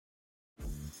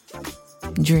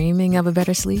Dreaming of a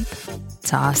better sleep?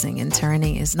 Tossing and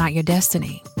turning is not your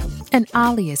destiny. And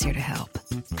Ollie is here to help.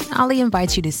 Ollie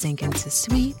invites you to sink into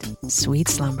sweet, sweet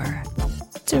slumber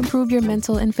to improve your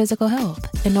mental and physical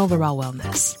health and overall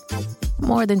wellness.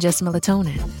 More than just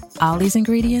melatonin, Ollie's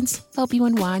ingredients help you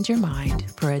unwind your mind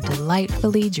for a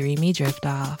delightfully dreamy drift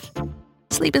off.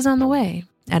 Sleep is on the way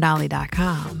at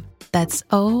Ollie.com. That's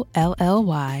OLLY.com.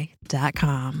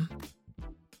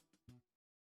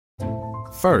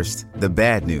 First, the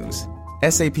bad news.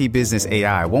 SAP Business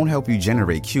AI won't help you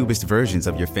generate cubist versions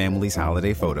of your family's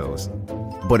holiday photos.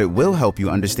 But it will help you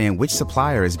understand which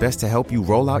supplier is best to help you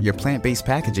roll out your plant-based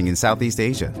packaging in Southeast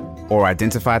Asia, or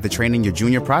identify the training your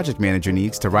junior project manager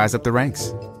needs to rise up the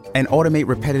ranks, and automate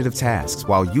repetitive tasks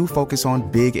while you focus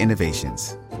on big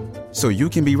innovations, so you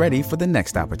can be ready for the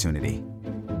next opportunity.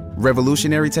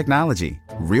 Revolutionary technology,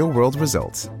 real-world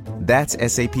results. That's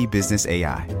SAP Business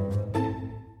AI.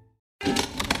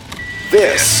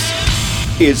 This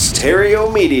is Stereo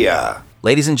Media.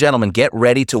 Ladies and gentlemen, get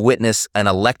ready to witness an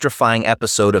electrifying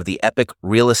episode of the Epic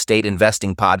Real Estate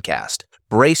Investing Podcast.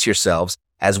 Brace yourselves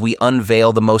as we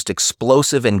unveil the most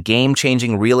explosive and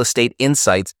game-changing real estate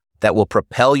insights that will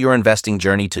propel your investing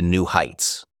journey to new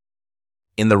heights.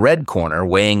 In the red corner,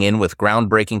 weighing in with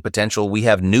groundbreaking potential, we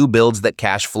have new builds that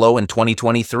cash flow in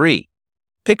 2023.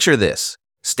 Picture this: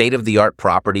 state-of-the-art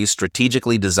properties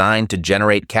strategically designed to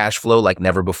generate cash flow like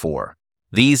never before.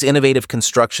 These innovative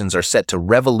constructions are set to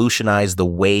revolutionize the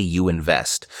way you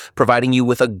invest, providing you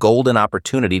with a golden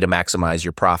opportunity to maximize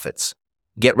your profits.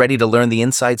 Get ready to learn the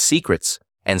inside secrets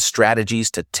and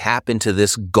strategies to tap into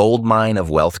this goldmine of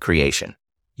wealth creation.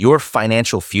 Your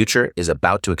financial future is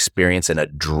about to experience an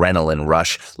adrenaline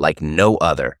rush like no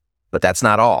other. But that's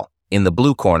not all. In the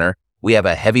blue corner, we have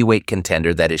a heavyweight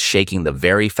contender that is shaking the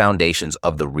very foundations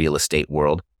of the real estate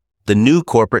world. The new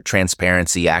Corporate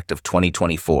Transparency Act of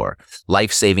 2024,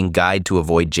 life-saving guide to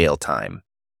avoid jail time.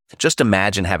 Just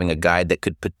imagine having a guide that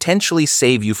could potentially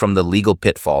save you from the legal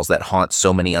pitfalls that haunt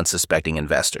so many unsuspecting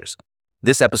investors.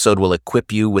 This episode will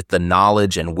equip you with the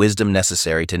knowledge and wisdom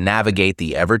necessary to navigate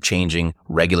the ever-changing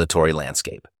regulatory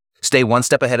landscape. Stay one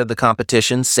step ahead of the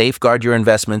competition, safeguard your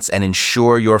investments, and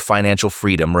ensure your financial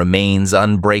freedom remains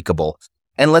unbreakable.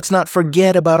 And let's not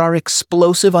forget about our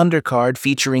explosive undercard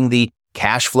featuring the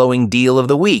cash flowing deal of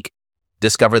the week.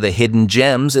 Discover the hidden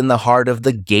gems in the heart of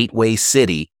the gateway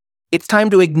city. It's time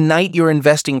to ignite your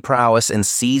investing prowess and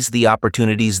seize the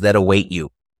opportunities that await you.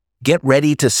 Get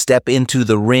ready to step into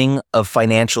the ring of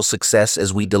financial success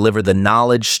as we deliver the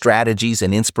knowledge, strategies,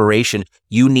 and inspiration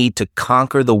you need to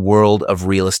conquer the world of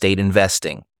real estate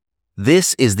investing.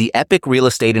 This is the Epic Real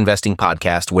Estate Investing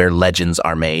Podcast, where legends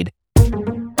are made.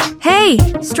 Hey,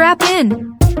 strap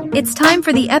in. It's time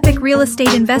for the Epic Real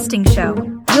Estate Investing Show.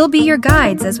 We'll be your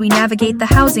guides as we navigate the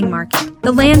housing market,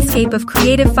 the landscape of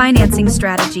creative financing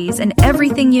strategies, and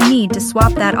everything you need to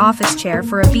swap that office chair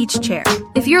for a beach chair.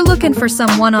 If you're looking for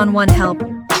some one-on-one help,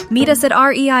 meet us at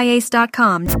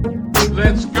reiace.com.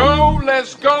 Let's go,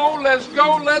 let's go, let's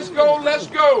go, let's go, let's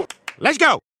go. Let's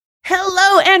go.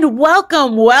 Hello and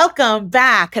welcome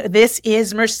back. This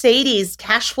is Mercedes,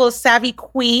 Cashflow Savvy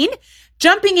Queen,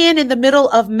 jumping in the middle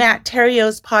of Matt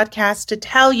Terrio's podcast to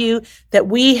tell you that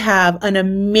we have an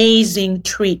amazing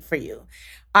treat for you.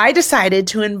 I decided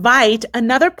to invite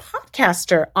another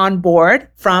podcaster on board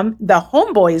from the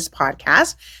Homeboys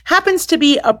podcast, happens to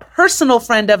be a personal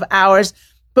friend of ours,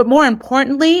 but more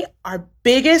importantly, our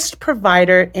biggest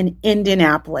provider in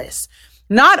Indianapolis.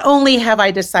 Not only have I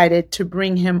decided to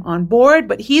bring him on board,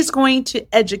 but he's going to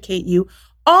educate you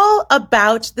all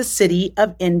about the city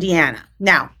of Indiana.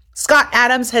 Now, Scott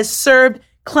Adams has served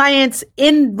clients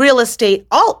in real estate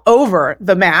all over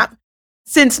the map.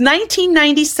 Since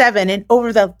 1997 and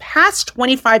over the past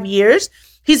 25 years,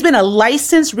 he's been a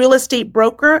licensed real estate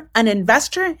broker, an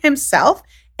investor himself,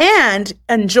 and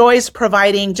enjoys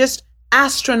providing just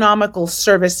astronomical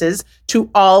services to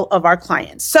all of our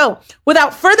clients. So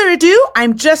without further ado,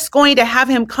 I'm just going to have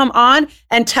him come on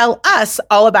and tell us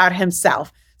all about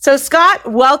himself. So Scott,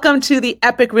 welcome to the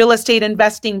Epic Real Estate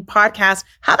Investing Podcast.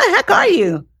 How the heck are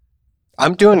you?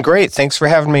 I'm doing great. Thanks for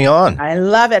having me on. I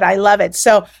love it. I love it.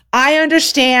 So I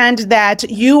understand that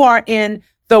you are in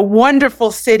the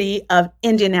wonderful city of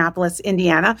Indianapolis,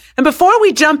 Indiana. And before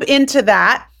we jump into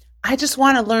that, I just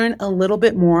want to learn a little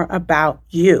bit more about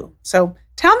you. So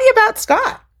tell me about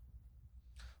Scott.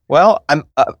 Well, I'm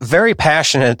very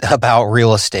passionate about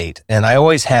real estate, and I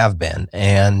always have been.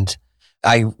 And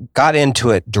I got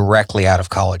into it directly out of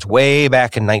college, way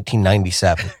back in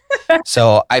 1997.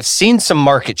 So I've seen some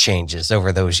market changes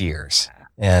over those years.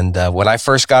 And when I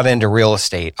first got into real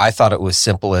estate, I thought it was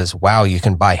simple as, wow, you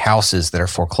can buy houses that are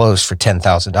foreclosed for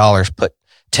 $10,000, put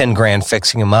 10 grand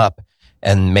fixing them up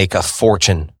and make a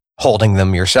fortune holding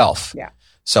them yourself. Yeah.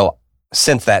 So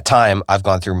since that time, I've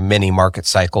gone through many market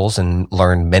cycles and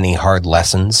learned many hard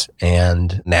lessons.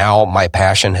 And now my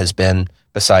passion has been,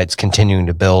 besides continuing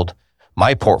to build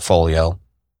my portfolio,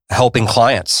 helping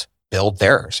clients build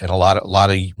theirs, and a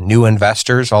lot of new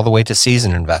investors all the way to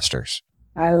seasoned investors.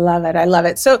 I love it. I love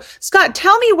it. So, Scott,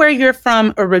 tell me where you're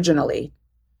from originally.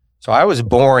 So I was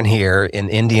born here in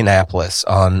Indianapolis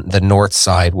on the north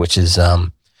side, which is,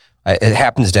 it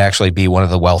happens to actually be one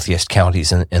of the wealthiest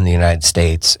counties in the United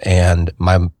States. And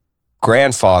my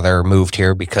grandfather moved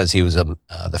here because he was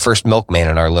the first milkman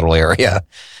in our little area.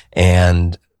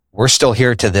 And we're still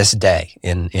here to this day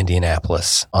in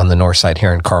Indianapolis on the north side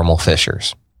here in Carmel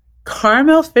Fishers.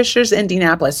 Carmel Fishers,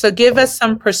 Indianapolis. So give us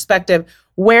some perspective.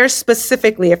 Where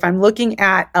specifically, if I'm looking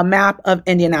at a map of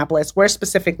Indianapolis, where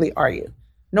specifically are you?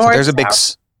 North, so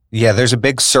there's a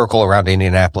big circle around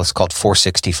Indianapolis called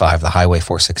 465, the Highway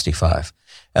 465.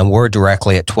 And we're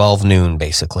directly at 12 noon,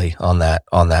 basically, on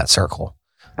that circle.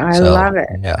 I love it.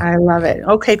 Yeah. I love it.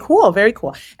 Okay, cool. Very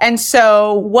cool. And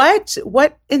so what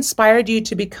inspired you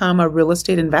to become a real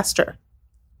estate investor?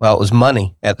 Well, it was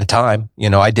money at the time.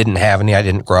 I didn't have any. I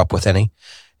didn't grow up with any.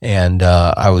 And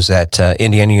I was at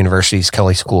Indiana University's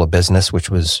Kelley School of Business, which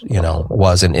was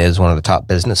and is one of the top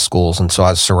business schools. And so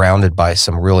I was surrounded by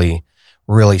some really,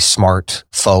 really smart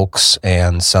folks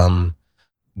and some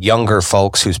younger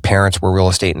folks whose parents were real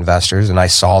estate investors. And I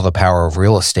saw the power of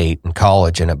real estate in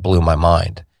college, and it blew my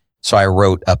mind. So I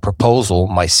wrote a proposal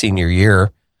my senior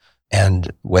year,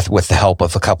 and with the help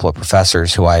of a couple of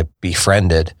professors who I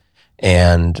befriended,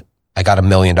 and I got $1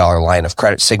 million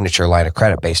signature line of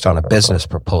credit based on a business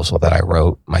proposal that I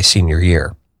wrote my senior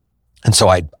year. And so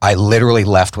I literally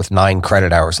left with 9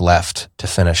 credit hours left to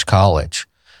finish college.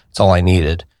 That's all I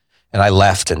needed. And I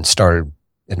left and started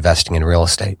investing in real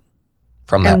estate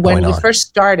from that point on. And when you first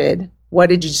started, what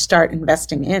did you start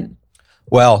investing in?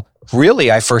 Well,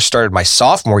 really, I first started my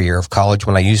sophomore year of college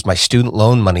when I used my student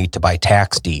loan money to buy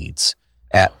tax deeds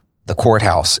at the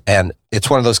courthouse. And it's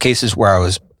one of those cases where I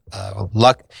was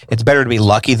it's better to be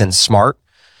lucky than smart,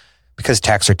 because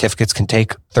tax certificates can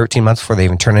take 13 months before they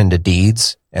even turn into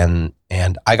deeds. And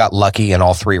I got lucky and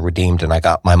all 3 redeemed, and I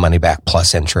got my money back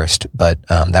plus interest. But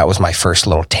that was my first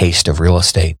little taste of real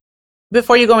estate.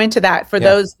 Before you go into that, for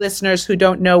those listeners who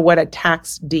don't know what a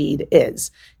tax deed is,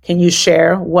 can you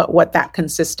share what that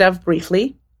consists of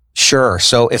briefly? Sure.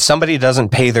 So if somebody doesn't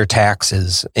pay their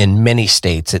taxes in many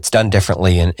states, it's done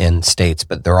differently in states,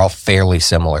 but they're all fairly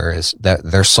similar, is that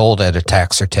they're sold at a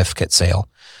tax certificate sale.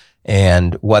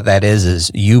 And what that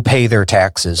is you pay their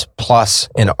taxes, plus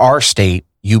in our state,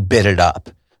 you bid it up.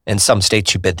 In some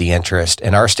states, you bid the interest.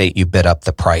 In our state, you bid up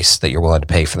the price that you're willing to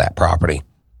pay for that property.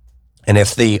 And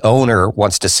if the owner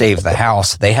wants to save the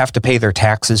house, they have to pay their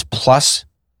taxes plus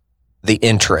the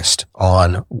interest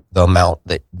on the amount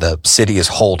that the city is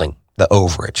holding, the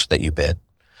overage that you bid.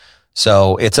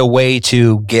 So it's a way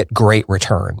to get great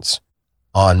returns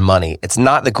on money. It's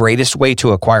not the greatest way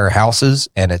to acquire houses,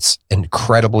 and it's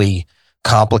incredibly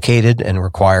complicated and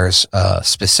requires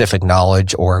specific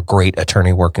knowledge or a great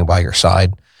attorney working by your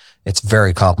side. It's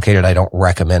very complicated. I don't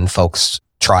recommend folks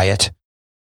try it.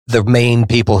 The main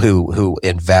people who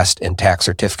invest in tax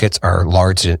certificates are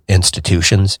large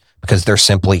institutions, because they're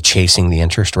simply chasing the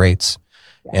interest rates.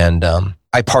 And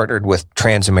I partnered with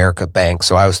Transamerica Bank,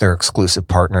 so I was their exclusive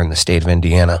partner in the state of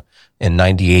Indiana in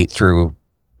 98 through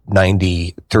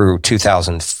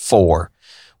 2004,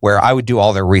 where I would do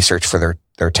all their research for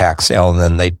their tax sale, and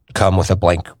then they'd come with a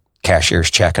blank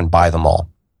cashier's check and buy them all.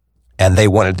 And they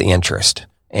wanted the interest.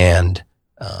 And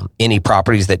any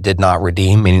properties that did not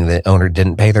redeem, meaning the owner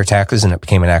didn't pay their taxes and it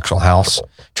became an actual house,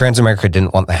 Transamerica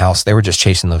didn't want the house. They were just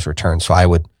chasing those returns. So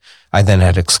I then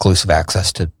had exclusive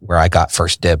access to where I got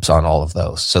first dibs on all of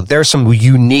those. So there's some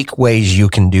unique ways you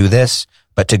can do this,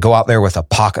 but to go out there with a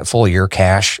pocket full of your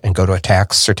cash and go to a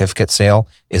tax certificate sale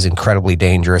is incredibly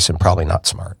dangerous and probably not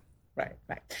smart. Right.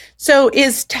 So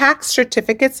is tax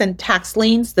certificates and tax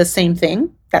liens the same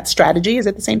thing? That strategy, is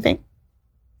it the same thing?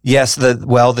 Yes,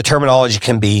 the terminology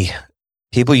can be,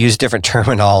 people use different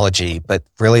terminology, but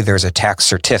really there's a tax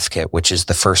certificate, which is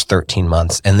the first 13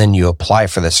 months, and then you apply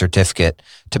for the certificate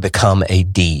to become a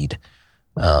deed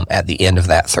at the end of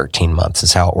that 13 months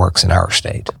is how it works in our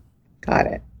state. Got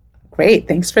it. Great.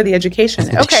 Thanks for the education.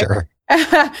 Okay. Sure.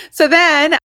 So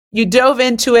then you dove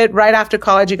into it right after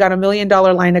college. You got $1 million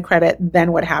line of credit.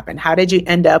 Then what happened? How did you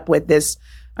end up with this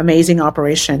amazing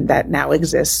operation that now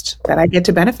exists that I get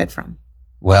to benefit from?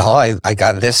 Well, I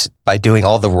got this by doing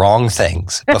all the wrong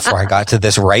things before I got to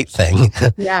this right thing.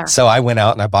 Yeah. So I went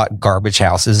out and I bought garbage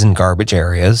houses in garbage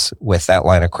areas with that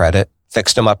line of credit,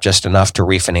 fixed them up just enough to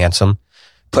refinance them,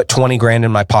 put 20 grand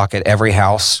in my pocket every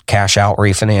house, cash out,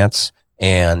 refinance,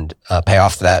 and pay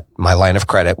off my line of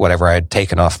credit, whatever I had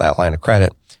taken off that line of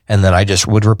credit. And then I just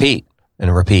would repeat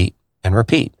and repeat and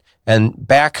repeat. And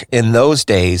back in those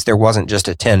days, there wasn't just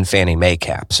a 10 Fannie Mae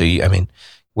cap. So,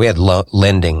 we had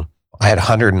lending. I had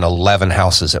 111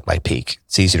 houses at my peak.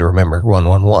 It's easy to remember,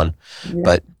 111. Yeah.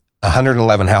 But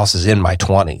 111 houses in my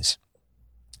 20s.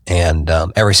 And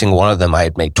every single one of them I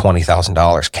had made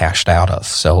 $20,000 cashed out of.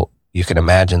 So you can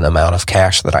imagine the amount of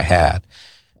cash that I had.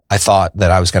 I thought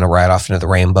that I was going to ride off into the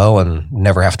rainbow and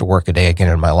never have to work a day again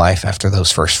in my life after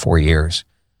those first 4 years.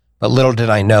 But little did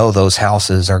I know those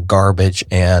houses are garbage,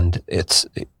 and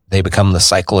they become the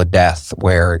cycle of death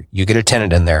where you get a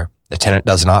tenant in there. The tenant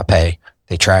does not pay.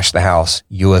 They trash the house,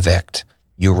 you evict,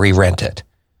 you re-rent it.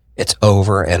 It's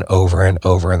over and over and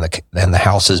over, and the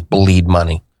houses bleed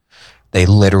money. They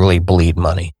literally bleed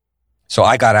money. So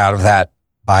I got out of that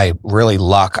by really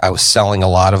luck. I was selling a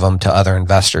lot of them to other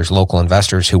investors, local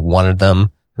investors who wanted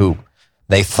them, who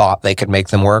they thought they could make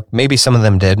them work. Maybe some of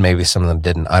them did, maybe some of them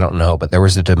didn't. I don't know, but there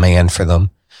was a demand for them.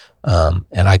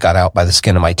 And I got out by the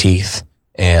skin of my teeth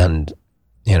and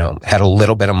had a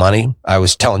little bit of money. I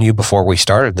was telling you before we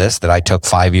started this that I took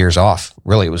 5 years off.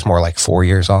 Really, it was more like 4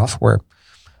 years off where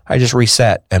I just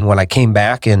reset. And when I came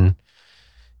back in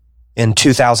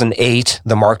 2008,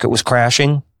 the market was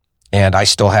crashing and I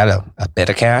still had a bit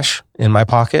of cash in my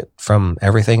pocket from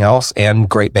everything else and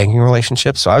great banking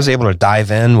relationships. So I was able to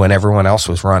dive in when everyone else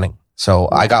was running. So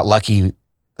I got lucky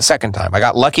the second time. I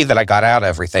got lucky that I got out of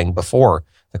everything before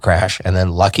the crash, and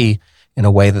then lucky in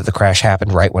a way that the crash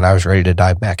happened right when I was ready to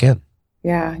dive back in.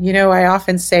 Yeah. I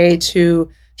often say to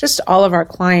just all of our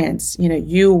clients,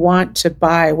 you want to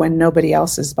buy when nobody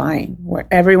else is buying. Where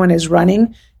everyone is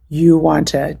running, you want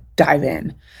to dive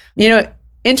in.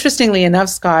 Interestingly enough,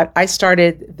 Scott, I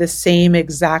started the same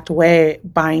exact way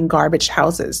buying garbage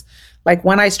houses. Like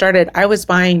when I started, I was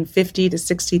buying $50,000 to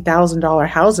 $60,000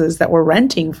 houses that were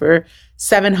renting for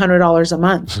 $700 a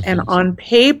month. And on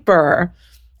paper,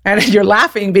 and you're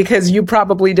laughing because you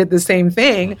probably did the same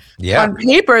thing. Yeah. On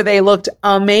paper, they looked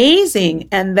amazing.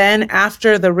 And then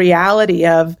after the reality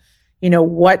of,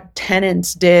 what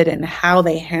tenants did and how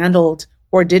they handled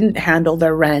or didn't handle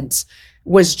their rents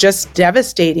was just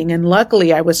devastating. And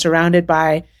luckily, I was surrounded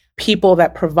by people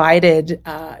that provided,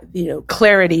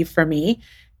 clarity for me.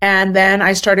 And then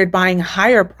I started buying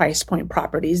higher price point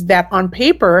properties that on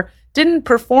paper didn't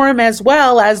perform as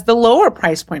well as the lower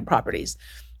price point properties.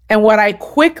 And what I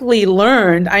quickly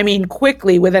learned,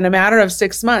 within a matter of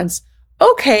 6 months,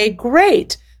 okay,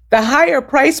 great. The higher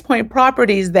price point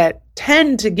properties that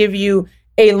tend to give you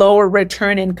a lower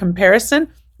return in comparison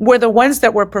were the ones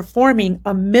that were performing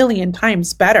 1,000,000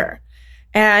 times better.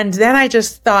 And then I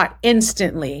just thought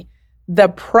instantly, the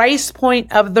price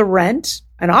point of the rent,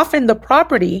 and often the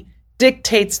property,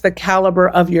 dictates the caliber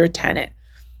of your tenant.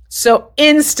 So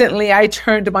instantly, I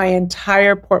turned my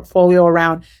entire portfolio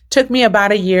around. Took me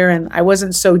about a year, and I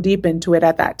wasn't so deep into it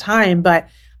at that time, but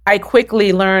I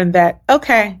quickly learned that,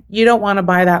 okay, you don't want to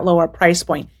buy that lower price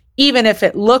point, even if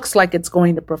it looks like it's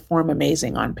going to perform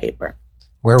amazing on paper.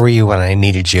 Where were you when I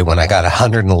needed you, when I got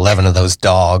 111 of those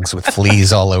dogs with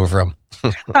fleas all over them?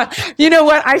 You know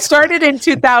what? I started in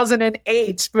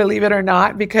 2008, believe it or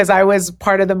not, because I was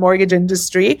part of the mortgage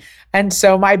industry. And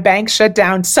so my bank shut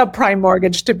down, subprime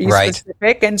mortgage to be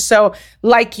specific. And so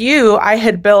like you, I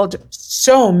had built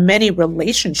so many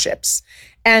relationships.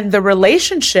 And the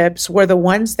relationships were the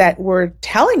ones that were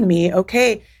telling me,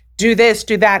 okay, do this,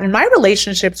 do that. And my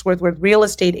relationships were with real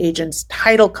estate agents,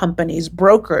 title companies,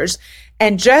 brokers,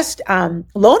 and just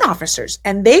loan officers.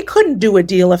 And they couldn't do a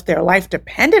deal if their life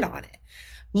depended on it.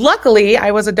 Luckily,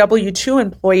 I was a W-2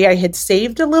 employee. I had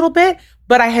saved a little bit,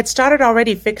 but I had started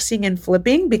already fixing and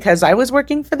flipping because I was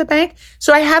working for the bank.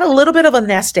 So I had a little bit of a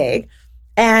nest egg,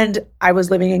 and I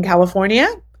was living in California.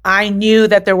 I knew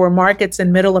that there were markets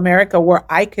in Middle America where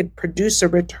I could produce a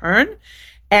return.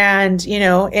 And,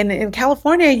 in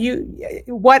California,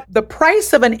 what the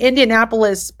price of an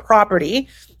Indianapolis property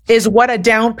is what a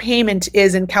down payment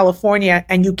is in California,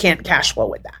 and you can't cash flow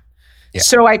with that. Yeah.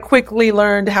 So I quickly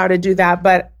learned how to do that,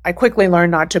 but I quickly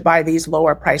learned not to buy these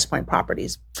lower price point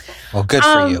properties. Well, good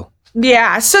for you.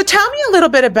 Yeah. So tell me a little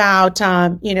bit about,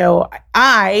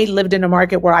 I lived in a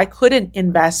market where I couldn't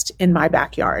invest in my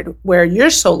backyard, where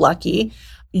you're so lucky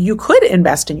you could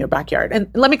invest in your backyard. And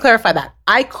let me clarify that.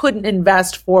 I couldn't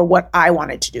invest for what I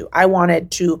wanted to do. I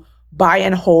wanted to buy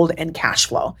and hold and cash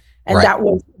flow. And that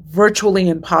was virtually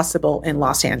impossible in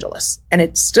Los Angeles. And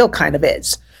it still kind of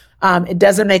is. It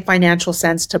doesn't make financial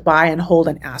sense to buy and hold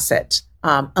an asset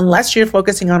unless you're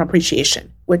focusing on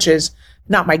appreciation, which is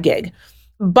not my gig.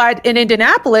 But in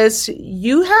Indianapolis,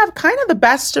 you have kind of the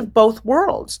best of both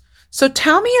worlds. So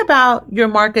tell me about your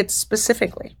market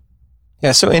specifically.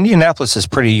 Yeah, so Indianapolis is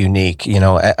pretty unique. You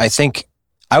know, I think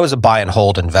I was a buy and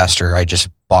hold investor. I just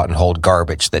bought and hold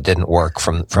garbage that didn't work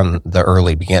from the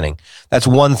early beginning. That's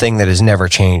one thing that has never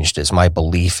changed is my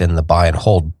belief in the buy and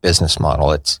hold business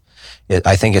model.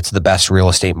 I think it's the best real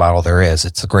estate model there is.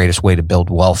 It's the greatest way to build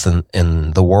wealth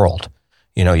in the world.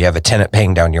 You know, you have a tenant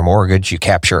paying down your mortgage, you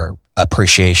capture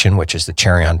appreciation, which is the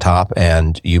cherry on top,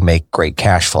 and you make great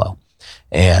cash flow.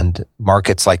 And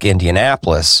markets like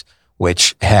Indianapolis,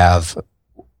 which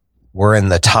we're in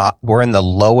the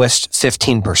lowest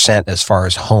 15% as far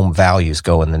as home values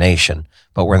go in the nation,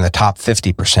 but we're in the top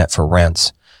 50% for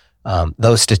rents.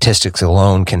 Those statistics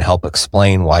alone can help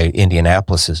explain why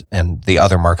Indianapolis and the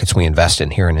other markets we invest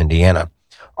in here in Indiana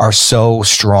are so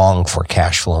strong for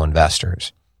cash flow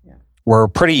investors. Yeah. We're a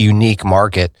pretty unique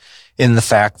market in the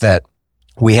fact that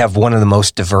we have one of the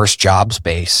most diverse jobs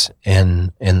base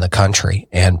in the country.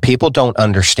 And people don't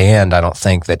understand, I don't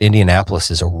think, that Indianapolis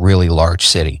is a really large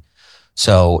city.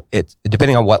 So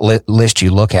depending on what list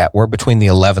you look at, we're between the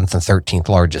 11th and 13th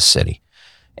largest city.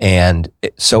 And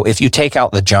so if you take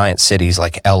out the giant cities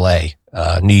like LA,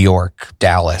 New York,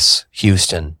 Dallas,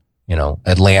 Houston,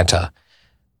 Atlanta,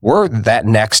 we're that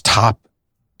next top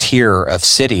tier of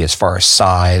city as far as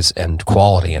size and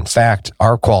quality. In fact,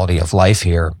 our quality of life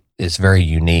here is very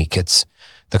unique.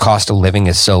 The cost of living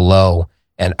is so low,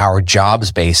 and our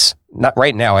jobs base, not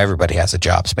right now, everybody has a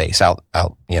job space out,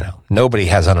 nobody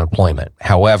has unemployment.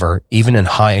 However, even in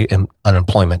high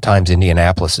unemployment times,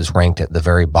 Indianapolis is ranked at the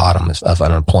very bottom of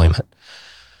unemployment.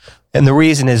 And the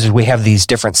reason is we have these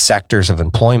different sectors of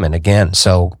employment again.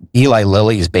 So Eli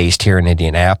Lilly is based here in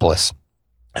Indianapolis.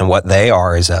 And what they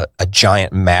are is a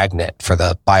giant magnet for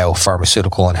the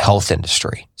biopharmaceutical and health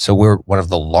industry. So we're one of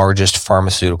the largest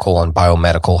pharmaceutical and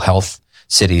biomedical health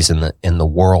cities in the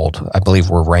world. I believe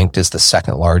we're ranked as the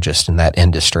second largest in that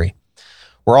industry.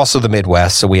 We're also the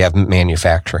Midwest, so we have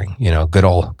manufacturing. Good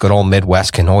old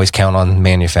Midwest can always count on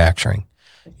manufacturing.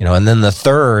 And then the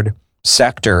third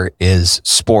sector is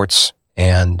sports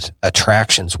and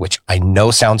attractions, which I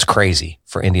know sounds crazy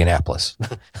for Indianapolis.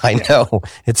 I know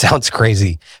it sounds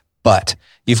crazy, but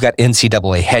you've got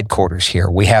NCAA headquarters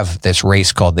here. We have this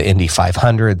race called the Indy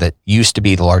 500 that used to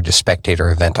be the largest spectator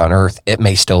event on earth. It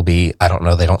may still be. I don't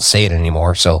know. They don't say it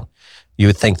anymore. So you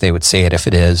would think they would say it if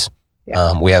it is.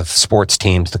 Yeah. We have sports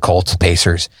teams, the Colts,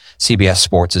 Pacers, CBS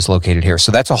Sports is located here.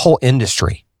 So that's a whole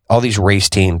industry. All these race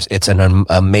teams. It's an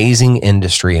amazing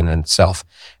industry in itself.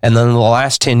 And then in the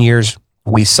last 10 years,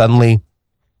 we suddenly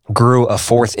grew a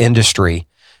fourth industry,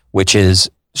 which is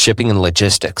shipping and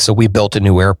logistics. So we built a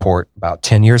new airport about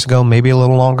 10 years ago, maybe a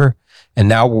little longer. And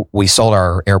now we sold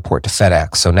our airport to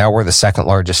FedEx. So now we're the second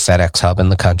largest FedEx hub in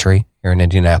the country here in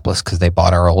Indianapolis because they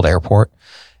bought our old airport.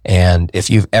 And if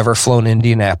you've ever flown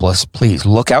Indianapolis, please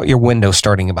look out your window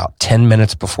starting about 10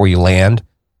 minutes before you land,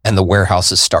 and the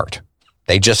warehouses start.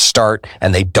 They just start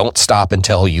and they don't stop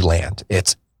until you land.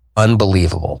 It's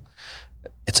unbelievable.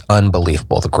 It's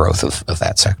unbelievable, the growth of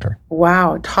that sector.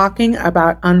 Wow. Talking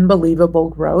about unbelievable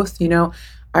growth,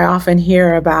 I often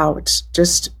hear about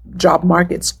just job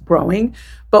markets growing,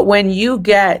 but when you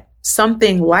get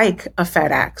something like a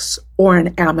FedEx or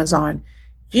an Amazon,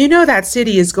 that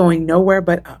city is going nowhere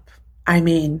but up. I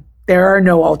mean, there are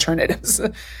no alternatives.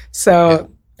 So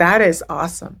That is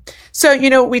awesome. So,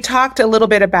 we talked a little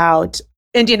bit about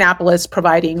Indianapolis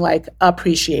providing like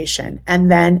appreciation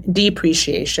and then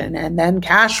depreciation and then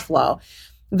cash flow.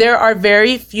 There are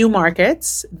very few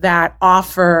markets that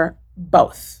offer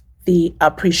both the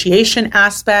appreciation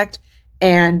aspect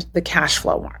and the cash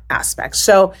flow aspect.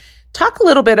 So talk a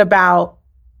little bit about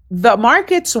the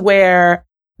markets where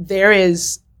there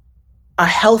is a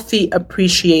healthy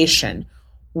appreciation.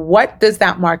 What does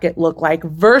that market look like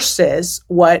versus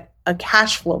what a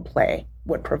cash flow play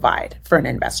would provide for an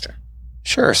investor?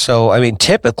 Sure. So,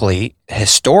 typically,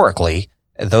 historically,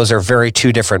 those are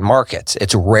two different markets.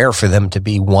 It's rare for them to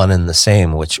be one and the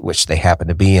same, which they happen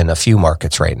to be in a few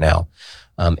markets right now,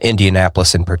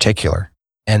 Indianapolis in particular.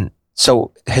 And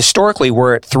so historically,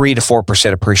 we're at 3 to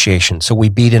 4% appreciation. So we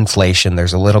beat inflation.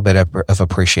 There's a little bit of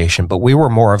appreciation, but we were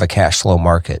more of a cash flow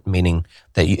market, meaning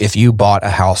that if you bought a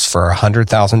house for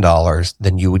 $100,000,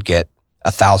 then you would get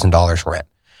 $1,000 rent.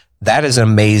 That is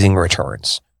amazing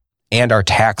returns. And our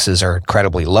taxes are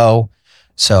incredibly low.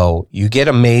 So you get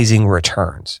amazing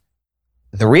returns.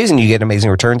 The reason you get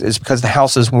amazing returns is because the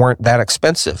houses weren't that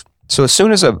expensive. So as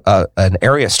soon as an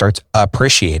area starts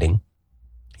appreciating,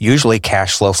 usually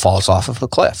cash flow falls off of the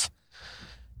cliff.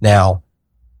 Now,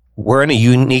 we're in a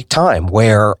unique time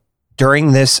where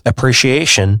during this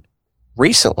appreciation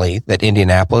recently that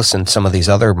Indianapolis and some of these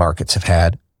other markets have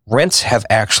had, rents have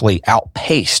actually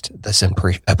outpaced this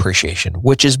appreciation,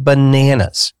 which is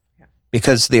bananas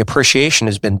because the appreciation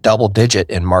has been double digit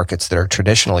in markets that are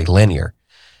traditionally linear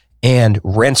and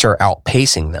rents are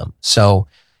outpacing them. So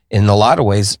in a lot of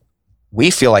ways, we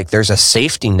feel like there's a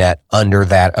safety net under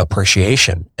that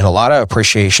appreciation. In a lot of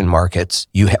appreciation markets,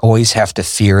 you always have to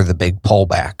fear the big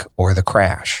pullback or the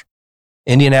crash.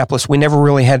 Indianapolis, we never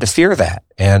really had to fear that.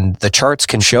 And the charts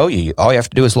can show you. All you have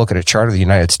to do is look at a chart of the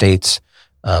United States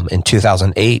in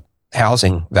 2008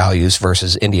 housing values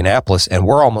versus Indianapolis, and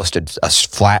we're almost at a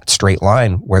flat, straight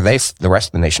line where the rest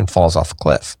of the nation falls off a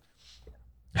cliff.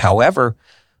 However,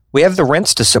 we have the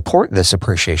rents to support this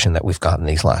appreciation that we've gotten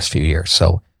these last few years.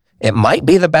 So it might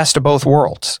be the best of both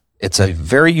worlds. It's a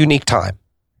very unique time.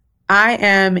 I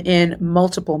am in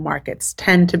multiple markets,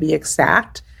 10 to be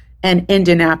exact, and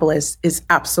Indianapolis is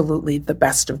absolutely the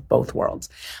best of both worlds.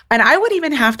 And I would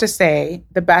even have to say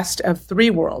the best of three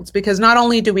worlds, because not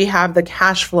only do we have the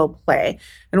cash flow play,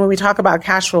 and when we talk about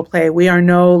cash flow play, we are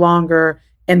no longer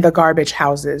in the garbage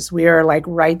houses. We are like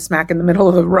right smack in the middle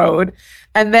of the road.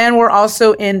 And then we're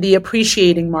also in the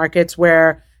appreciating markets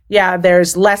where, yeah,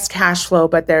 there's less cash flow,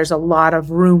 but there's a lot of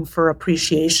room for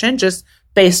appreciation just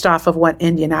based off of what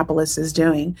Indianapolis is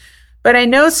doing. But I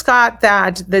know, Scott,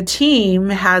 that the team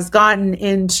has gotten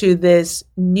into this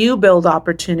new build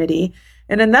opportunity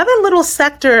in another little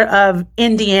sector of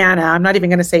Indiana. I'm not even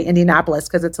going to say Indianapolis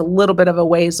because it's a little bit of a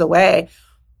ways away.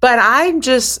 But I'm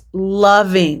just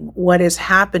loving what is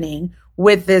happening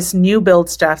with this new build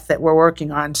stuff that we're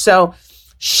working on. So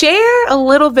share a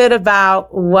little bit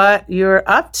about what you're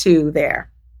up to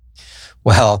there.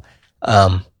 Well,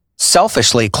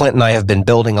 selfishly, Clint and I have been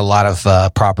building a lot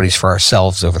of properties for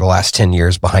ourselves over the last 10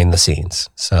 years behind the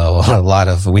scenes. So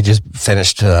we just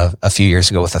finished a few years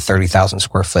ago with a 30,000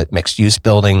 square foot mixed use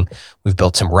building. We've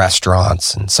built some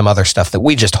restaurants and some other stuff that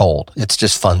we just hold. It's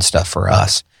just fun stuff for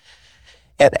us.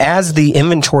 And as the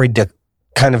inventory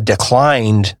kind of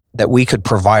declined that we could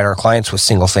provide our clients with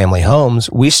single family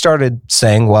homes, we started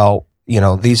saying, well,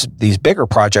 these bigger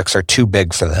projects are too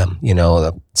big for them.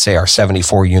 Say our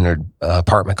 74 unit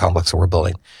apartment complex that we're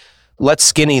building. Let's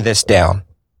skinny this down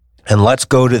and let's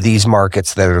go to these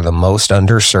markets that are the most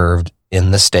underserved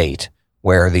in the state,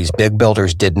 where these big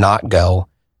builders did not go,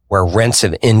 where rents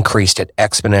have increased at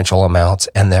exponential amounts,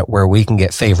 and that where we can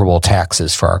get favorable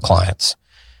taxes for our clients.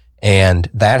 And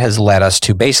that has led us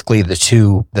to basically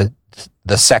the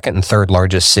second and third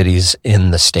largest cities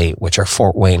in the state, which are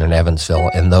Fort Wayne and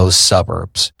Evansville and those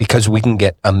suburbs, because we can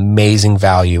get amazing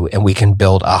value and we can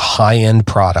build a high-end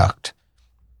product.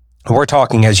 We're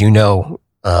talking, as you know,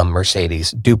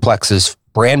 Mercedes, duplexes,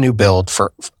 brand new build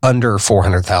for under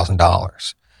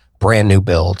 $400,000. Brand new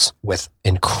builds with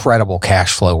incredible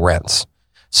cash flow rents.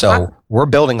 So we're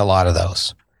building a lot of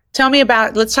those. Tell me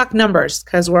let's talk numbers,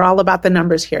 because we're all about the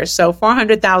numbers here. So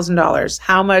 $400,000,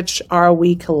 how much are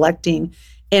we collecting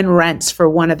in rents for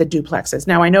one of the duplexes?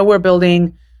 Now, I know we're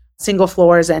building single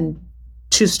floors and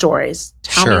 2 stories.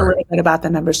 Tell me a little bit about the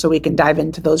numbers so we can dive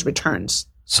into those returns.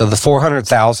 So the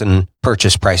 $400,000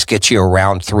 purchase price gets you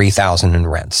around $3,000 in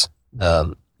rents.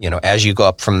 As you go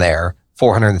up from there,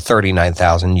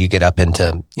 $439,000, you get up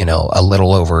into, a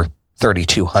little over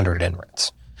 $3,200 in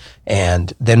rents.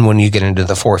 And then when you get into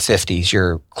the 450s,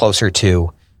 you're closer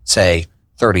to, say,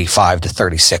 3,500 to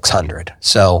 3,600.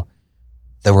 So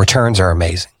the returns are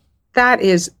amazing. That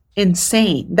is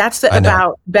insane. That's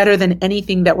about better than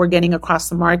anything that we're getting across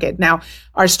the market. Now,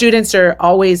 our students are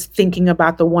always thinking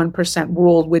about the 1%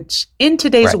 rule, which in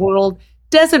today's world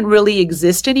doesn't really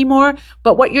exist anymore.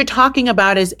 But what you're talking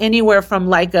about is anywhere from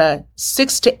like a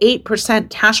 6 to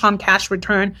 8% cash on cash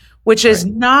return, which is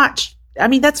not,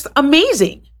 that's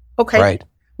amazing. Okay. Right.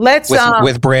 Let's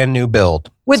with brand new build.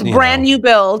 New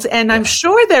build. And I'm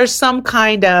sure there's some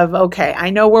kind of, I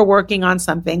know we're working on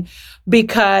something,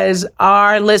 because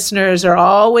our listeners are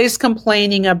always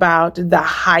complaining about the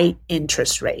high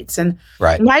interest rates. And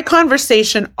my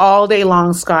conversation all day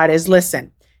long, Scott, is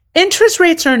listen, interest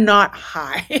rates are not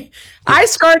high. I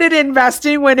started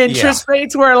investing when interest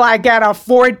rates were like at a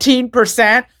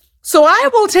 14%. So I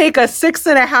will take a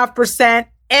 6.5%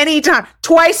 anytime,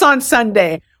 twice on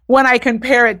Sunday. When I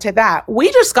compare it to that,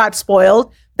 we just got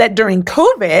spoiled that during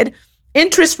COVID,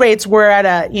 interest rates were at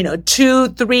a, 2,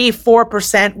 3,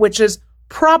 4%, which is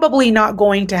probably not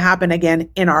going to happen again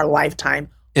in our lifetime.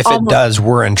 If it does,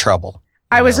 we're in trouble.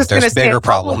 I was just going to say bigger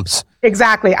problems.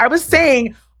 Exactly. I was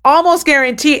saying almost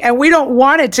guaranteed. And we don't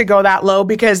want it to go that low,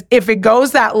 because if it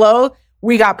goes that low,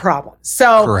 we got problems.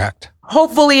 So correct.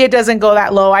 Hopefully it doesn't go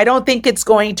that low. I don't think it's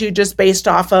going to, just based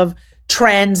off of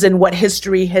trends and what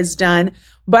history has done.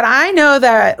 But I know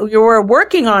that you're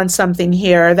working on something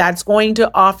here that's going to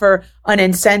offer an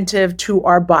incentive to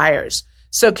our buyers.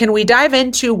 So can we dive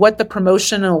into what the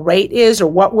promotional rate is, or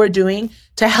what we're doing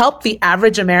to help the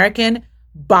average American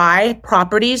buy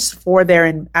properties for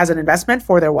as an investment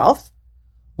for their wealth?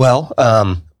 Well,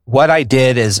 what I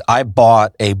did is I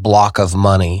bought a block of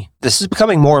money. This is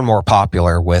becoming more and more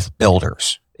popular with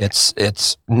builders.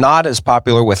 It's not as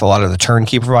popular with a lot of the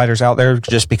turnkey providers out there,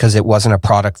 just because it wasn't a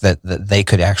product that they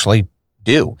could actually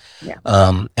do. Yeah.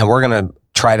 And we're going to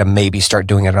try to maybe start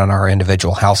doing it on our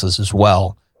individual houses as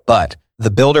well. But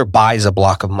the builder buys a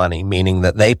block of money, meaning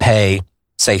that they pay,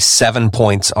 say, 7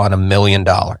 points on $1 million.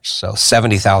 So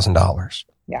 $70,000.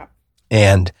 Yeah.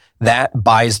 And that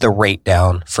buys the rate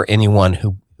down for anyone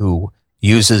who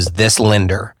uses this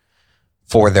lender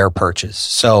for their purchase.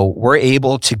 So we're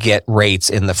able to get rates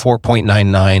in the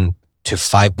 4.99 to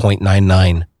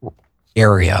 5.99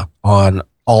 area on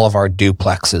all of our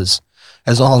duplexes,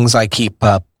 as long as I keep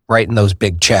writing those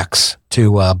big checks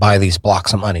to buy these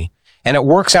blocks of money. And it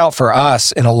works out for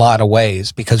us in a lot of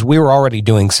ways, because we were already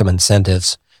doing some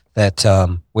incentives that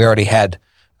we already had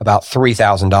about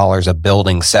 $3,000 a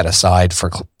building set aside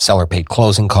for seller paid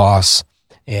closing costs.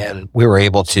 And we were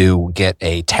able to get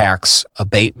a tax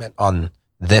abatement on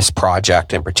this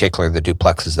project, in particular, the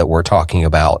duplexes that we're talking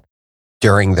about,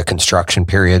 during the construction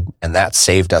period. And that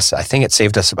saved us, I think it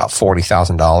saved us about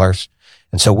 $40,000.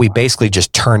 And so we basically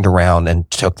just turned around and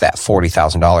took that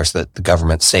 $40,000 that the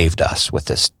government saved us with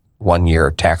this 1 year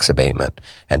tax abatement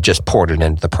and just poured it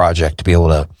into the project to be able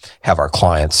to have our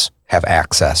clients have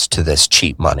access to this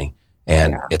cheap money.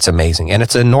 And It's amazing. And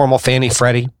it's a normal Fannie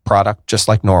Freddie product, just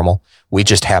like normal. We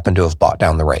just happen to have bought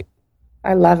down the rate.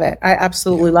 I love it. I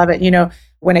absolutely love it.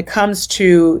 When it comes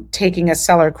to taking a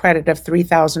seller credit of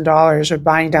 $3,000 or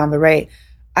buying down the rate,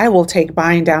 I will take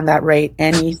buying down that rate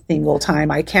any single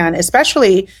time I can,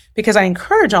 especially because I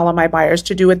encourage all of my buyers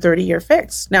to do a 30-year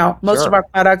fix. Now, most of our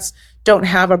products don't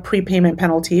have a prepayment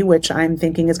penalty, which I'm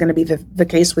thinking is going to be the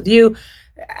case with you.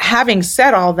 Having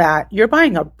said all that, you're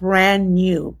buying a brand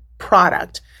new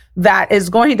product that is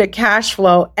going to cash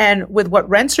flow. And with what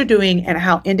rents are doing and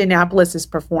how Indianapolis is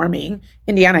performing,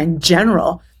 Indiana in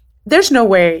general, there's no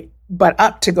way but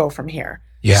up to go from here.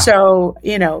 Yeah. So,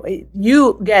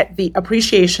 you get the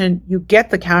appreciation, you get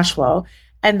the cash flow,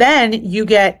 and then you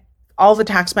get all the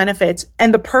tax benefits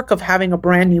and the perk of having a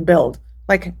brand new build.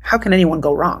 Like, how can anyone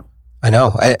go wrong? I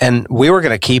know. And we were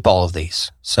going to keep all of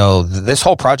these. So this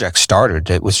whole project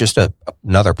started, it was just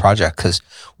another project, because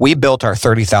we built our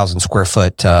 30,000 square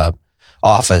foot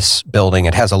office building.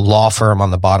 It has a law firm on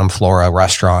the bottom floor, a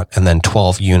restaurant, and then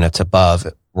 12 units above.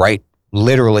 Right,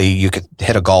 literally, you could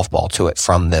hit a golf ball to it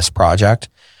from this project.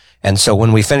 And so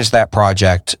when we finished that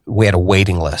project, we had a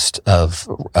waiting list of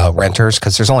renters,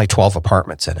 because there's only 12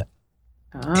 apartments in it.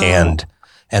 Oh.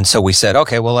 And so we said,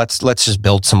 okay, well, let's just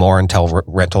build some more until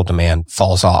rental demand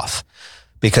falls off,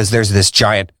 because there's this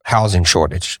giant housing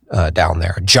shortage down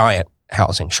there, a giant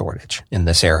housing shortage in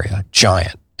this area,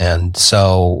 giant. And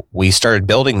so we started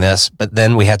building this, but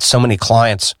then we had so many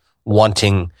clients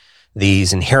wanting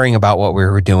these and hearing about what we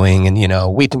were doing. And,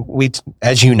 we,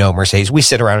 as you know, Mercedes, we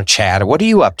sit around and chat. What are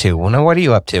you up to? Well, what are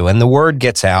you up to? And the word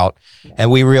gets out,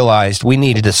 and we realized we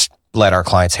needed to let our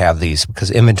clients have these, because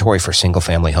inventory for single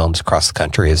family homes across the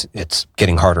country it's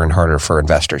getting harder and harder for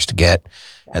investors to get.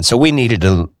 And so we needed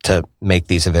to make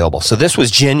these available. So this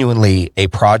was genuinely a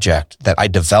project that I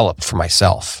developed for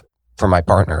myself, for my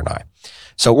partner and I.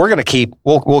 So we're going to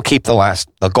we'll keep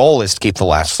the goal is to keep the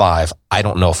last 5. I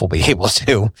don't know if we'll be able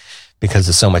to, because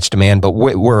there's so much demand, but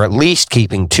we're at least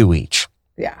keeping 2 each.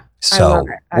 Yeah. So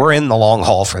we're in the long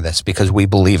haul for this, because we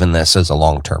believe in this as a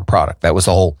long-term product. That was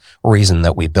the whole reason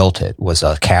that we built it, was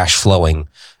a cash flowing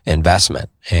investment.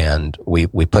 And we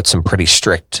put some pretty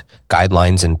strict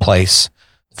guidelines in place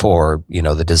for,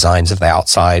 the designs of the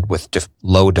outside with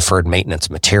low deferred maintenance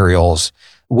materials.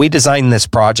 We designed this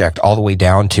project all the way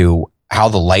down to how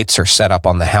the lights are set up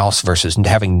on the house versus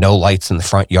having no lights in the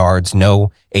front yards,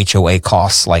 no HOA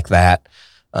costs like that.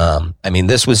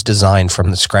 This was designed from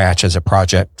the scratch as a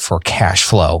project for cash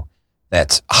flow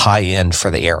that's high end for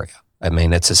the area.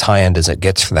 It's as high end as it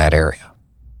gets for that area.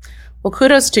 Well,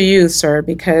 kudos to you, sir,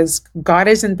 because God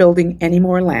isn't building any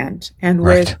more land. And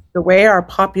with the way our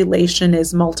population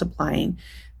is multiplying,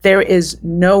 there is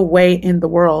no way in the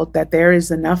world that there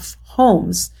is enough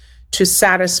homes to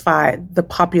satisfy the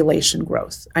population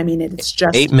growth. It's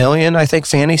just 8 million, I think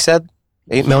Fannie said.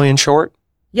 8 million short.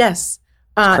 Yes.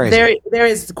 There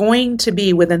is going to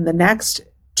be within the next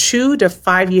 2 to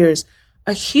 5 years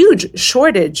a huge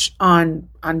shortage on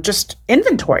just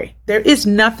inventory. There is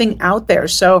nothing out there.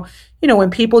 So,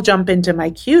 when people jump into my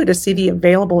queue to see the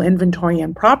available inventory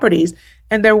and properties,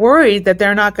 and they're worried that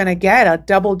they're not going to get a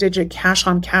double-digit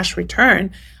cash-on-cash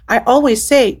return, I always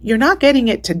say, you're not getting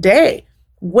it today.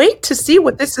 Wait to see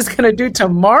what this is going to do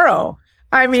tomorrow.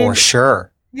 I mean, for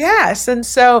sure. Yes. And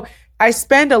so I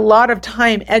spend a lot of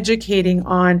time educating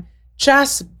on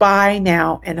just buy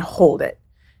now and hold it.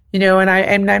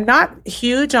 And I'm not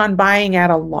huge on buying at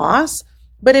a loss,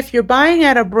 but if you're buying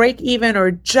at a break even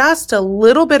or just a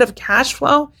little bit of cash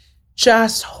flow,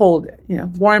 just hold it.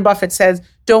 Warren Buffett says,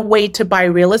 don't wait to buy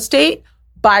real estate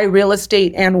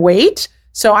and wait.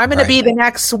 So I'm going to be the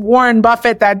next Warren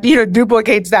Buffett that,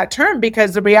 duplicates that term,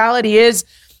 because the reality is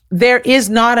there is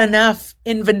not enough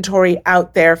inventory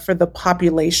out there for the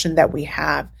population that we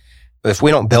have. If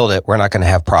we don't build it, we're not going to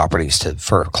have properties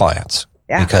for clients.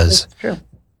 Yeah, because that's true.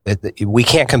 We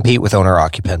can't compete with owner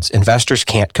occupants. Investors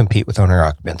can't compete with owner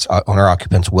occupants. Owner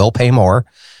occupants will pay more.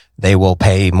 They will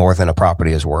pay more than a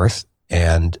property is worth.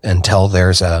 And until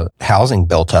there's a housing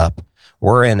built up,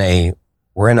 we're in a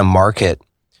market,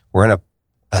 we're in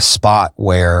a spot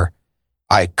where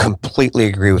I completely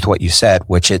agree with what you said,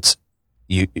 which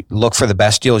you look for the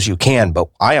best deals you can, but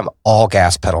I am all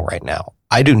gas pedal right now.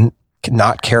 I do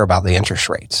not care about the interest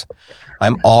rates.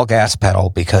 I'm all gas pedal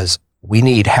because we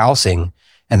need housing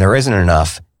and there isn't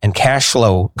enough, and cash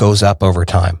flow goes up over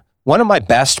time. One of my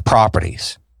best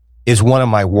properties is one of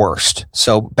my worst.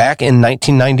 So back in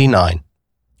 1999,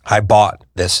 I bought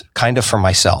this kind of for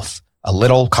myself, a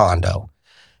little condo,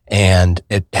 and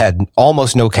it had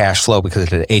almost no cash flow because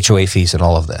of the HOA fees and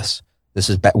all of this. This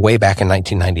is way back in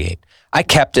 1998. I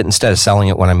kept it instead of selling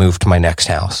it when I moved to my next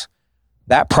house.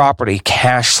 That property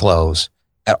cash flows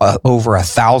at over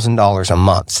 $1,000 a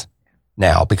month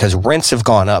now because rents have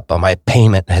gone up, but my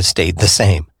payment has stayed the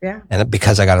same. Yeah. And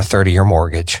because I got a 30-year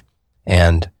mortgage.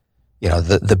 And,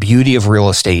 the beauty of real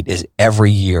estate is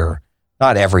every year,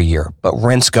 not every year, but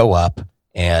rents go up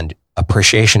and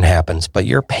appreciation happens, but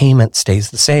your payment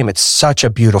stays the same. It's such a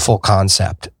beautiful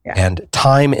concept. Yeah. And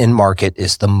time in market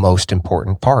is the most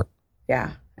important part.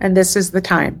 Yeah. And this is the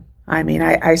time. I mean,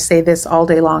 I say this all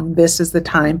day long. This is the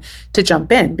time to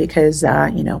jump in because,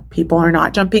 people are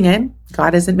not jumping in.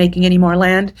 God isn't making any more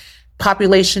land.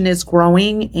 Population is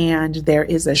growing and there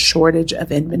is a shortage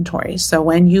of inventory. So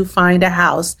when you find a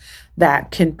house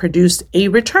that can produce a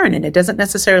return, and it doesn't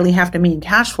necessarily have to mean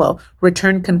cash flow,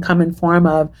 return can come in form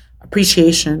of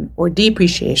appreciation or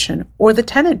depreciation or the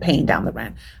tenant paying down the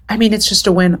rent. I mean, it's just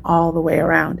a win all the way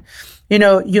around.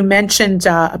 You mentioned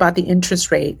about the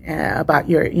interest rate, about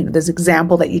your, this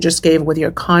example that you just gave with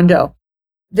your condo.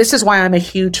 This is why I'm a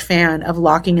huge fan of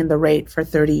locking in the rate for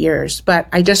 30 years. But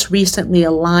I just recently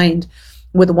aligned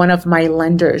with one of my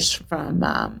lenders from,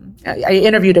 I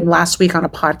interviewed him last week on a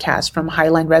podcast from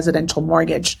Highline Residential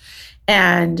Mortgage.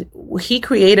 And he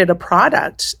created a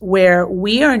product where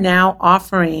we are now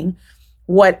offering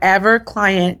whatever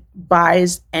client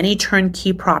buys any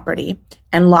turnkey property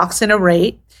and locks in a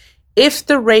rate. If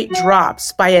the rate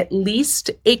drops by at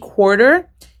least a quarter,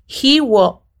 he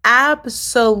will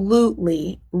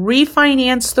absolutely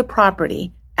refinance the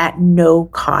property at no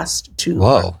cost to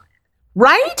Whoa.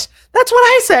 Right? That's what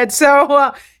I said.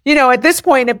 So, at this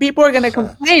point, if people are going to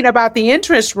complain about the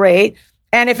interest rate,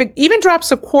 and if it even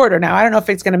drops a quarter, now, I don't know if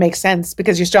it's going to make sense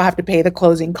because you still have to pay the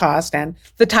closing cost and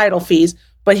the title fees,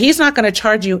 but he's not going to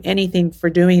charge you anything for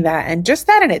doing that. And just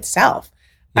that in itself,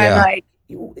 I'm like,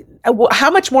 how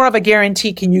much more of a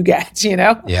guarantee can you get,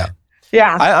 Yeah.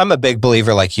 Yeah. I'm a big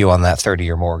believer like you on that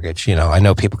 30-year mortgage. I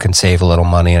know people can save a little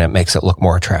money and it makes it look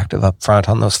more attractive up front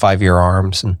on those 5-year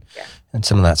arms and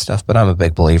some of that stuff. But I'm a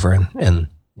big believer in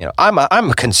I'm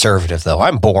a conservative though.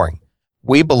 I'm boring.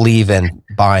 We believe in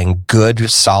buying good,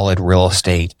 solid real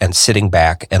estate and sitting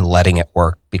back and letting it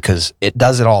work because it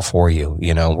does it all for you.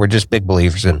 We're just big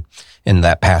believers in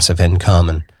that passive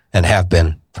income and have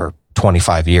been for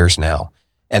 25 years now.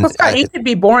 And you could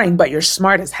be boring, but you're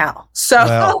smart as hell.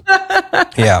 So,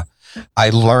 yeah, I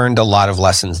learned a lot of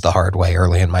lessons the hard way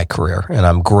early in my career, and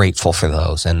I'm grateful for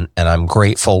those. And I'm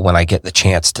grateful when I get the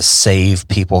chance to save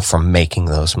people from making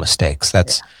those mistakes.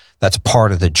 That's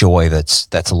part of the joy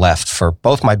that's left for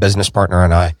both my business partner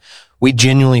and I. We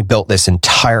genuinely built this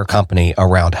entire company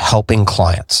around helping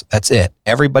clients. That's it.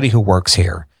 Everybody who works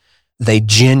here, they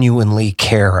genuinely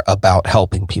care about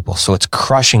helping people. So it's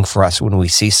crushing for us when we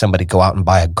see somebody go out and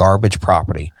buy a garbage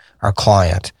property, our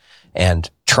client, and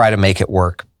try to make it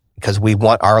work because we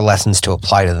want our lessons to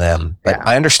apply to them. But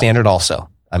I understand it also.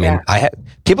 I mean,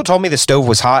 people told me the stove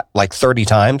was hot like 30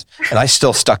 times, and I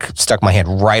still stuck my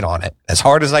hand right on it as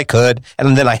hard as I could,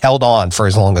 and then I held on for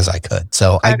as long as I could.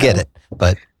 So I get it,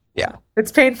 but yeah.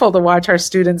 It's painful to watch our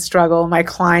students struggle, my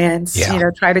clients,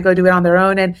 try to go do it on their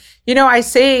own. And, I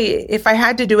say if I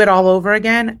had to do it all over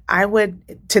again, I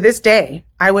would, to this day,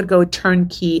 I would go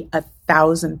turnkey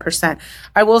 1,000%.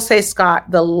 I will say,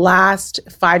 Scott, the last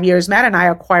 5 years, Matt and I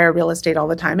acquire real estate all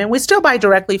the time, and we still buy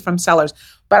directly from sellers.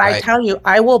 But right. I tell you,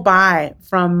 I will buy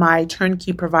from my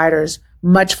turnkey providers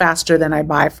much faster than I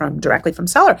buy directly from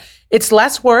seller. It's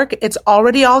less work. It's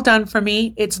already all done for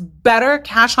me. It's better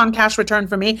cash on cash return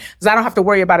for me because I don't have to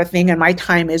worry about a thing, and my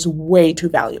time is way too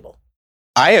valuable.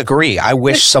 I agree. I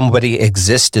wish somebody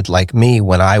existed like me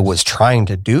when I was trying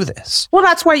to do this. Well,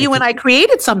 that's why you and I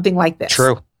created something like this.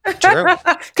 True.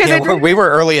 We were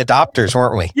early adopters,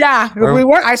 weren't we? Yeah, we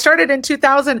were. I started in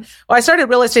 2000. Well, I started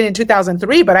real estate in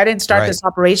 2003, but I didn't start this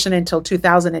operation until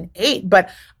 2008. But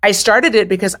I started it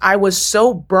because I was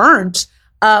so burnt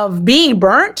of being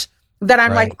burnt that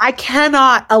I'm like, I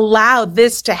cannot allow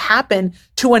this to happen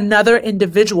to another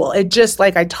individual. It just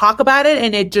I talk about it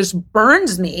and it just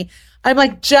burns me. I'm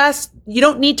like, you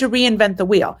don't need to reinvent the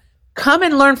wheel. Come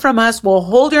and learn from us. We'll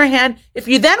hold your hand. If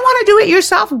you then want to do it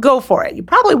yourself, go for it. You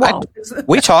probably won't.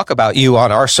 We talk about you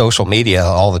on our social media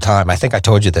all the time. I think I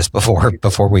told you this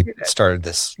before we started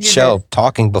this show,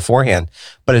 talking beforehand.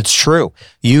 But it's true.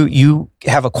 You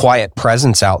have a quiet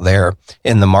presence out there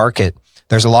in the market.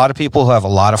 There's a lot of people who have a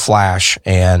lot of flash,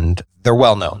 and they're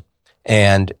well known.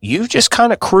 And you just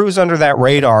kind of cruise under that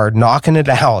radar, knocking it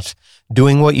out,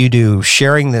 doing what you do,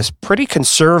 sharing this pretty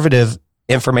conservative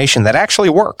information that actually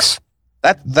works.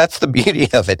 That's the beauty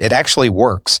of it. It actually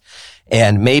works.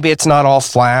 And maybe it's not all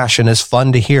flash and is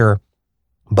fun to hear,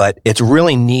 but it's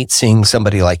really neat seeing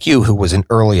somebody like you who was an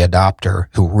early adopter,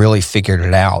 who really figured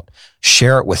it out,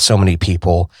 share it with so many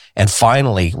people, and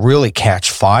finally really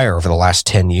catch fire over the last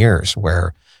 10 years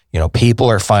where, people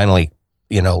are finally,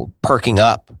 perking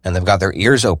up and they've got their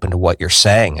ears open to what you're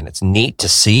saying. And it's neat to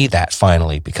see that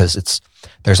finally, because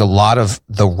there's a lot of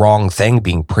the wrong thing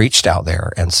being preached out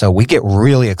there. And so we get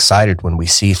really excited when we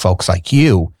see folks like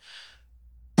you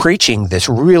preaching this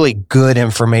really good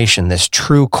information, this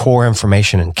true core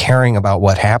information, and caring about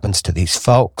what happens to these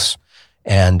folks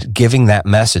and giving that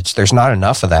message. There's not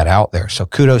enough of that out there. So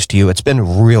kudos to you. It's been a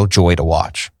real joy to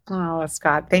watch. Oh,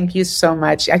 Scott, thank you so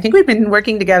much. I think we've been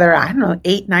working together,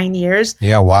 8-9 years.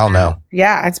 Yeah, a while now.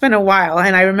 Yeah, it's been a while.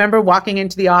 And I remember walking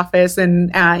into the office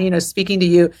and, speaking to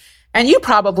you. And you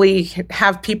probably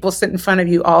have people sit in front of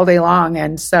you all day long.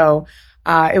 And so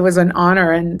it was an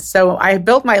honor. And so I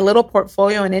built my little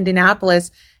portfolio in Indianapolis.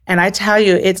 And I tell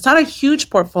you, it's not a huge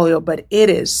portfolio, but it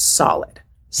is solid.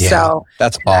 Yeah, so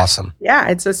that's awesome. Yeah,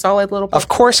 it's a solid little portfolio. Of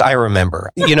course I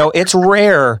remember. It's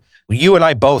rare. You and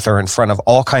I both are in front of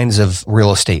all kinds of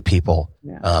real estate people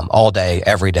all day,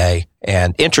 every day,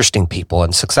 and interesting people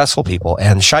and successful people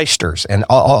and shysters and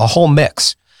a whole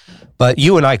mix. But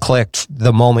you and I clicked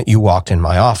the moment you walked in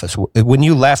my office. When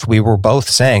you left, we were both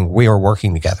saying we are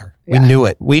working together. Yeah. We knew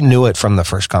it. We knew it from the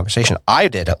first conversation. I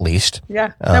did, at least.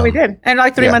 Yeah, no, we did. And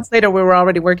 3 months later, we were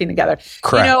already working together.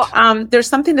 Correct. There's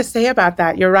something to say about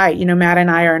that. You're right. Matt and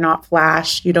I are not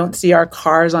flash. You don't see our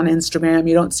cars on Instagram.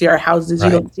 You don't see our houses.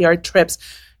 Right. You don't see our trips.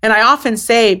 And I often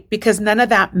say, because none of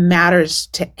that matters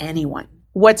to anyone.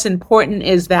 What's important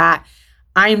is that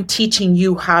I'm teaching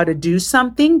you how to do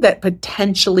something that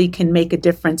potentially can make a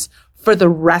difference for the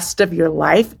rest of your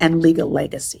life and leave a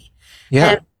legacy. Yeah.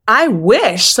 And I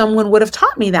wish someone would have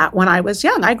taught me that when I was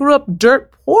young. I grew up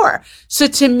dirt poor. So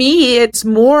to me, it's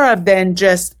more than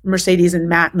just Mercedes and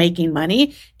Matt making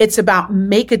money. It's about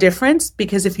make a difference,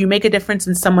 because if you make a difference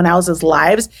in someone else's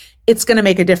lives, it's going to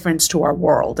make a difference to our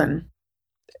world. And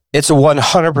it's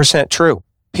 100% true.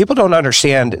 People don't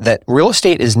understand that real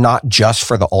estate is not just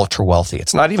for the ultra wealthy.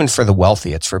 It's not even for the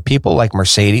wealthy. It's for people like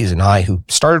Mercedes and I who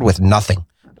started with nothing,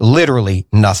 literally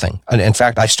nothing. And in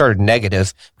fact, I started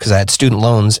negative because I had student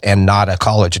loans and not a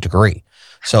college degree.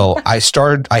 So I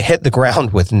hit the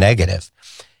ground with negative.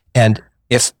 And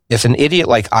if an idiot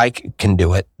like I can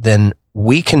do it, then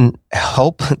we can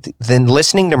help. Then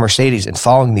listening to Mercedes and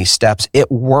following these steps,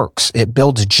 it works. It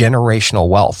builds generational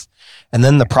wealth. And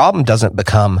then the problem doesn't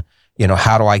become,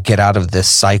 how do I get out of this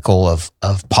cycle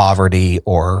of poverty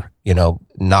or,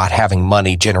 not having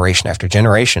money generation after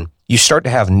generation? You start to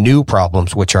have new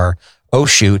problems, which are, oh,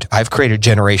 shoot, I've created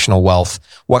generational wealth.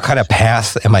 What kind of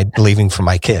path am I leaving for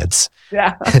my kids?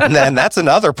 Yeah. And then that's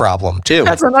another problem too.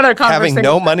 That's another conversation. Having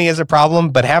no money is a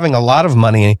problem, but having a lot of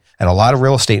money and a lot of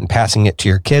real estate and passing it to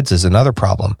your kids is another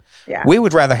problem. Yeah. We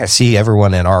would rather see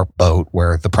everyone in our boat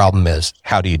where the problem is,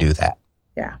 how do you do that?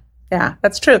 Yeah. Yeah,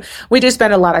 that's true. We do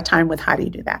spend a lot of time with how do you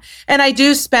do that. And I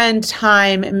do spend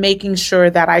time making sure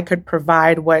that I could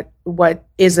provide what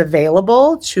is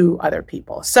available to other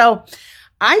people. So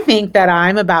I think that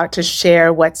I'm about to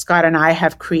share what Scott and I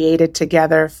have created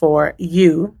together for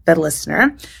you, the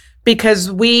listener, because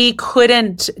we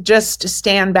couldn't just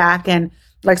stand back and,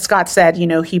 like Scott said,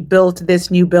 he built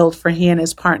this new build for he and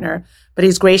his partner, but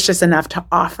he's gracious enough to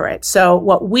offer it. So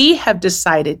what we have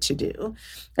decided to do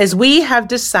is we have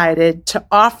decided to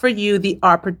offer you the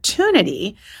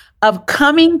opportunity of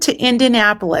coming to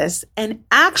Indianapolis and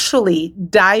actually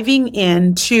diving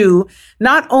into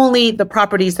not only the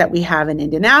properties that we have in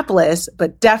Indianapolis,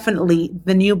 but definitely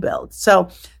the new build. So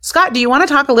Scott, do you want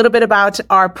to talk a little bit about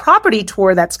our property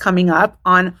tour that's coming up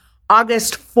on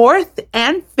August 4th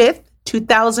and 5th,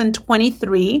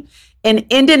 2023 in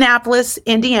Indianapolis,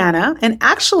 Indiana, and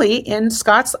actually in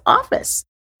Scott's office?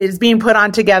 It is being put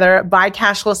on together by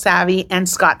Cashflow Savvy and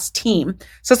Scott's team.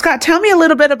 So Scott, tell me a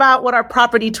little bit about what our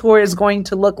property tour is going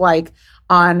to look like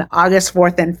on August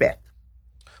 4th and 5th.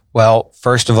 Well,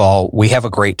 first of all, we have a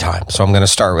great time. So I'm going to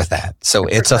start with that. So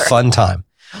it's a fun time,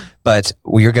 but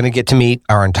you're going to get to meet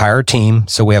our entire team.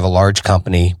 So we have a large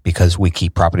company because we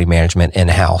keep property management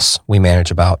in-house. We manage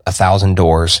about 1,000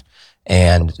 doors,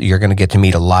 and you're going to get to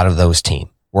meet a lot of those team.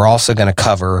 We're also going to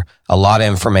cover a lot of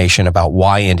information about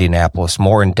why Indianapolis,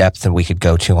 more in depth than we could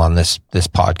go to on this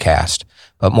podcast,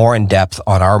 but more in depth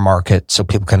on our market so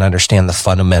people can understand the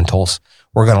fundamentals.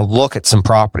 We're going to look at some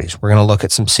properties. We're going to look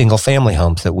at some single family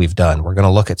homes that we've done. We're going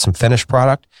to look at some finished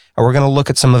product, and we're going to look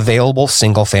at some available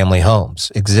single family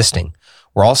homes existing.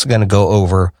 We're also going to go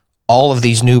over all of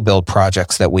these new build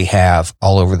projects that we have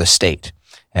all over the state.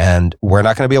 And we're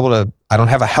not going to be able to, I don't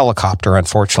have a helicopter,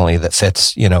 unfortunately, that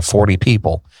fits, 40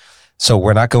 people. So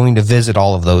we're not going to visit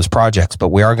all of those projects, but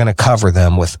we are going to cover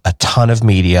them with a ton of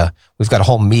media. We've got a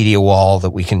whole media wall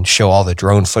that we can show all the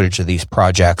drone footage of these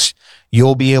projects.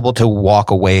 You'll be able to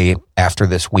walk away after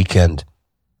this weekend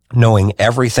knowing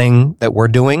everything that we're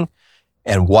doing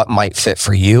and what might fit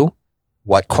for you,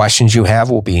 what questions you have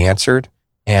will be answered,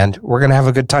 and we're going to have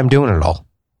a good time doing it all.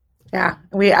 Yeah,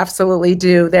 we absolutely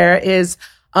do. There is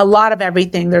a lot of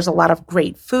everything. There's a lot of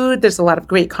great food. There's a lot of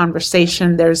great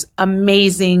conversation. There's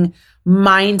amazing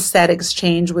mindset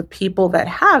exchange with people that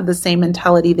have the same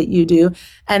mentality that you do.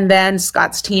 And then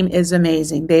Scott's team is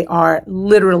amazing. They are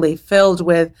literally filled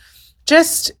with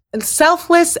just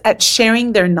selfless at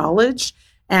sharing their knowledge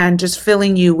and just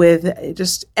filling you with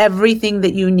just everything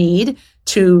that you need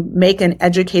to make an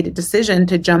educated decision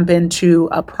to jump into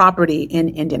a property in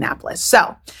Indianapolis.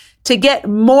 So to get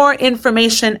more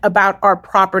information about our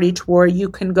property tour, you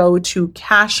can go to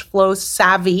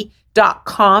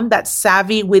cashflowsavvy.com. That's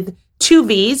savvy with 2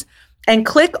 V's, and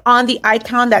click on the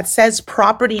icon that says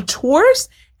property tours,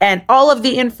 and all of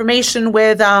the information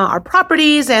with our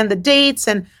properties and the dates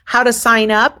and how to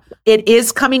sign up. It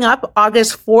is coming up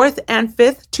August 4th and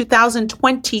 5th,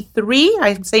 2023.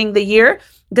 I'm saying the year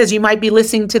because you might be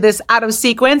listening to this out of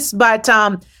sequence, but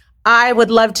I would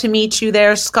love to meet you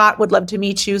there. Scott would love to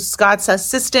meet you. Scott's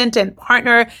assistant and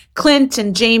partner, Clint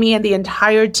and Jamie and the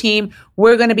entire team.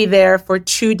 We're going to be there for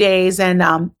 2 days. And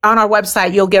on our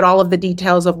website, you'll get all of the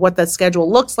details of what the schedule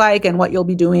looks like and what you'll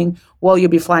be doing while you'll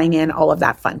be flying in, all of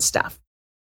that fun stuff.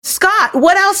 Scott,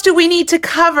 what else do we need to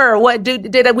cover?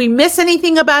 Did we miss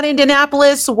anything about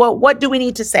Indianapolis? What do we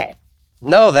need to say?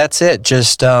 No, that's it.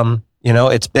 Just,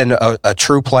 it's been a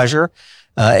true pleasure.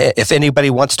 If anybody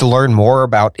wants to learn more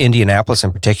about Indianapolis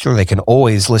in particular, they can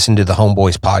always listen to the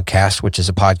Homeboys podcast, which is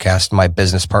a podcast my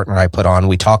business partner and I put on.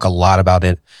 We talk a lot about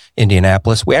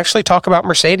Indianapolis. We actually talk about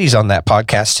Mercedes on that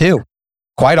podcast too,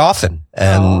 quite often.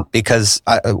 And because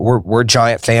we're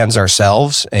giant fans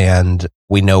ourselves, and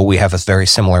we know we have a very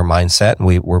similar mindset, and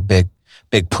we're big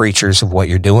preachers of what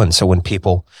you're doing. So when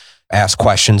people ask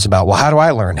questions about, well, how do I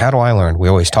learn? We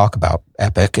always talk about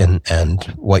Epic and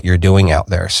what you're doing out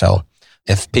there. So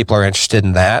if people are interested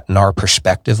in that and our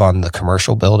perspective on the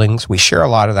commercial buildings, we share a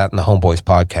lot of that in the Homeboys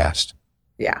podcast.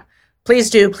 Yeah.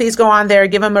 Please do. Please go on there.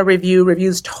 Give him a review.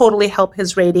 Reviews totally help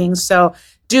his ratings. So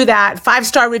do that.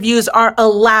 5-star reviews are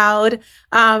allowed.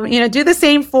 Do the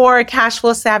same for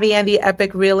Cashflow Savvy and the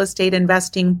Epic Real Estate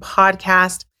Investing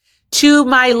podcast. To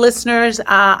my listeners,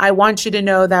 I want you to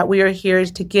know that we are here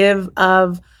to give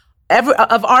of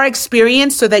our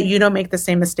experience so that you don't make the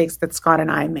same mistakes that Scott and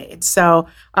I made. So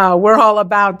we're all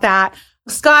about that.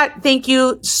 Scott, thank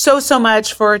you so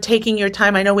much for taking your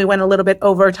time. I know we went a little bit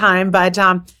over time, but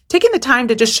taking the time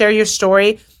to just share your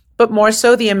story, but more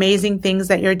so the amazing things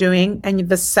that you're doing and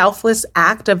the selfless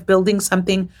act of building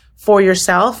something for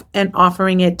yourself and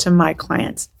offering it to my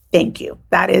clients. Thank you.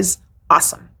 That is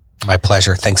awesome. My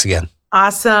pleasure. Thanks again.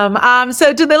 Awesome.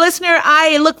 So to the listener,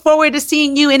 I look forward to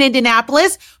seeing you in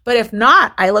Indianapolis. But if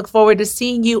not, I look forward to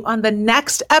seeing you on the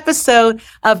next episode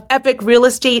of Epic Real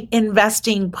Estate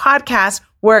Investing Podcast,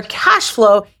 where cash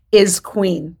flow is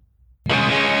queen.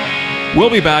 We'll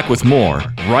be back with more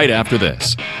right after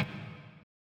this.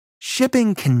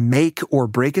 Shipping can make or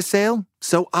break a sale,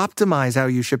 so optimize how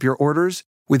you ship your orders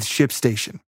with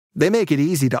ShipStation. They make it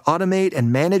easy to automate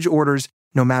and manage orders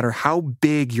no matter how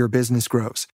big your business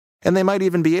grows. And they might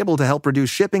even be able to help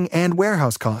reduce shipping and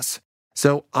warehouse costs.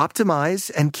 So optimize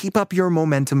and keep up your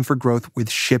momentum for growth with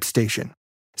ShipStation.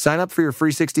 Sign up for your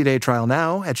free 60-day trial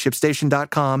now at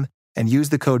ShipStation.com and use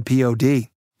the code POD.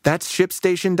 That's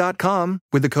ShipStation.com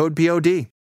with the code POD.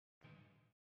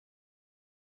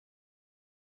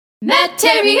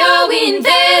 Material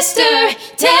Investor,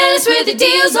 tell us where the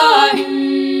deals are.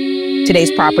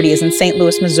 Today's property is in St.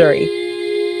 Louis, Missouri.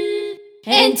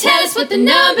 And tell us what the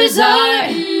numbers are.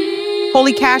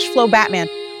 Holy cash flow, Batman.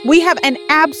 We have an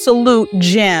absolute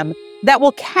gem that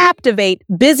will captivate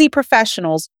busy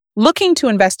professionals looking to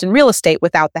invest in real estate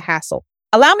without the hassle.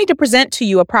 Allow me to present to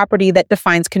you a property that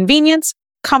defines convenience,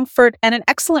 comfort, and an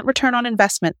excellent return on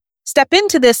investment. Step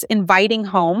into this inviting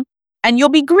home, and you'll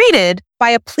be greeted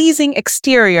by a pleasing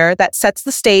exterior that sets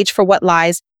the stage for what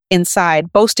lies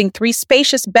inside. Boasting 3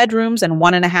 spacious bedrooms and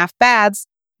 1.5 baths,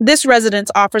 this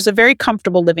residence offers a very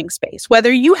comfortable living space,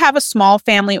 whether you have a small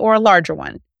family or a larger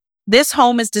one. This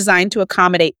home is designed to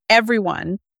accommodate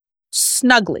everyone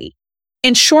snugly,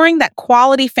 ensuring that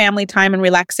quality family time and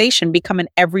relaxation become an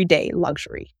everyday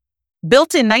luxury.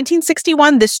 Built in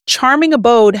 1961, this charming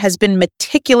abode has been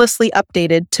meticulously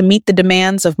updated to meet the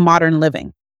demands of modern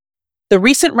living. The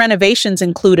recent renovations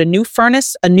include a new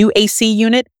furnace, a new AC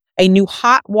unit, a new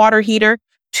hot water heater,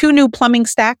 2 new plumbing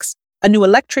stacks, a new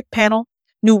electric panel,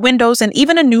 new windows, and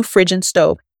even a new fridge and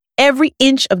stove. Every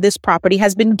inch of this property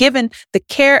has been given the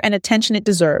care and attention it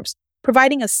deserves,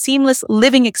 providing a seamless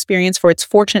living experience for its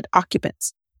fortunate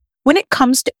occupants. When it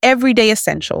comes to everyday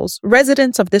essentials,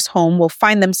 residents of this home will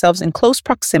find themselves in close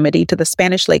proximity to the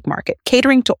Spanish Lake Market,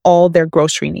 catering to all their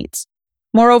grocery needs.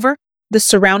 Moreover, the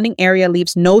surrounding area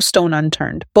leaves no stone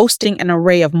unturned, boasting an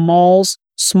array of malls,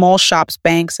 small shops,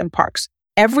 banks, and parks.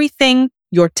 Everything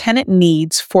your tenant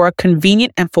needs for a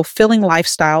convenient and fulfilling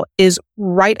lifestyle is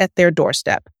right at their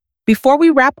doorstep. Before we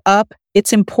wrap up,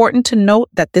 it's important to note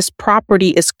that this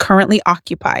property is currently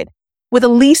occupied with a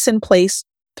lease in place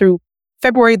through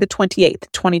February the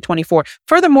 28th, 2024.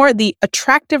 Furthermore, the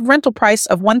attractive rental price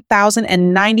of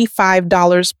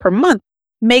 $1,095 per month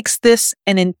makes this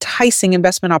an enticing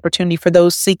investment opportunity for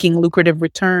those seeking lucrative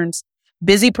returns.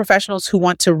 Busy professionals who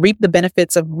want to reap the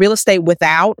benefits of real estate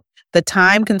without the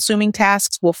time-consuming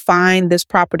tasks will find this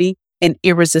property an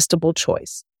irresistible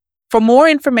choice. For more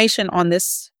information on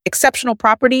this exceptional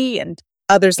property and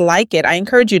others like it, I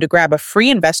encourage you to grab a free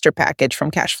investor package from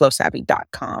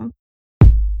cashflowsavvy.com.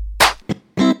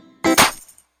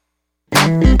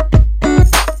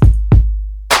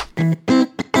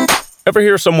 Ever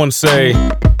hear someone say,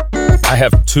 "I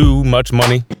have too much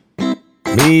money"?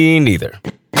 Me neither.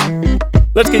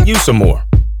 Let's get you some more.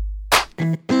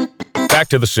 Back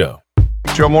to the show.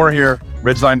 Joe Moore here,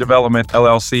 Ridgeline Development,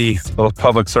 LLC, little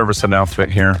public service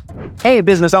announcement here. Hey,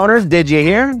 business owners, did you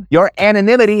hear? Your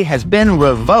anonymity has been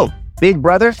revoked. Big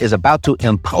Brother is about to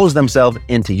impose themselves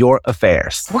into your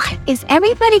affairs. What? Is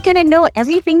everybody going to know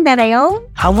everything that I own?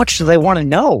 How much do they want to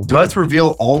know? Do I have to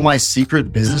reveal all my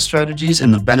secret business strategies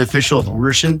in the beneficial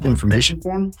ownership information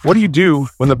form? What do you do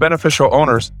when the beneficial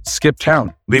owners skip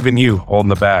town, leaving you holding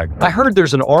the bag? I heard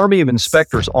there's an army of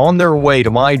inspectors on their way to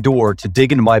my door to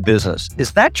dig into my business.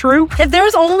 Is that true? If there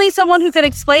was only someone who could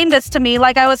explain this to me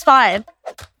like I was 5.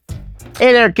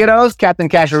 Hey there, kiddos. Captain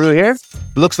Casharoo here.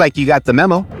 Looks like you got the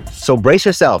memo. So brace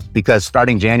yourselves, because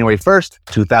starting January 1st,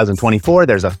 2024,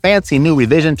 there's a fancy new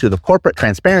revision to the Corporate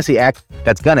Transparency Act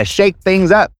that's going to shake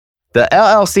things up. The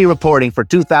LLC reporting for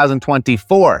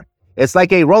 2024. It's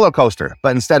like a roller coaster,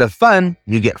 but instead of fun,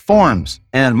 you get forms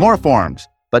and more forms.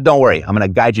 But don't worry, I'm going to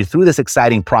guide you through this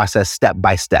exciting process step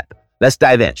by step. Let's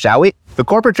dive in, shall we? The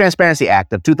Corporate Transparency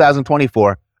Act of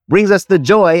 2024 brings us the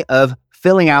joy of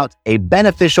filling out a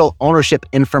beneficial ownership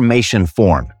information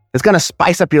form. It's going to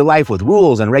spice up your life with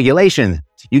rules and regulations.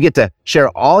 You get to share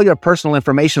all your personal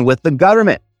information with the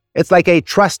government. It's like a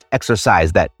trust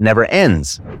exercise that never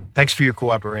ends. Thanks for your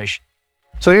cooperation.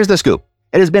 So here's the scoop.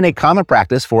 It has been a common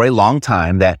practice for a long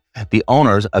time that the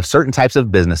owners of certain types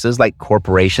of businesses like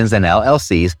corporations and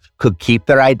LLCs could keep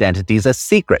their identities a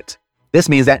secret. This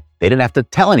means that they didn't have to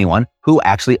tell anyone who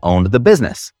actually owned the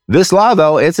business. This law,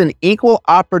 though, it's an equal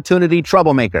opportunity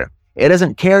troublemaker. It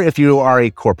doesn't care if you are a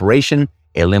corporation,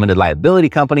 a limited liability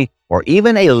company, or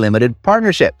even a limited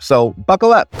partnership. So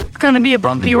buckle up. It's going to be a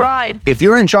bumpy ride. If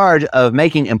you're in charge of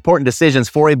making important decisions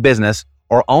for a business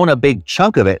or own a big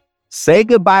chunk of it, say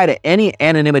goodbye to any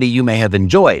anonymity you may have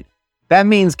enjoyed. That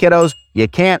means, kiddos, you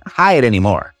can't hide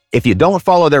anymore. If you don't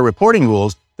follow their reporting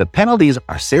rules, the penalties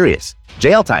are serious.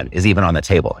 Jail time is even on the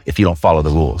table if you don't follow the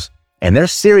rules. And they're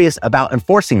serious about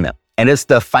enforcing them. And it's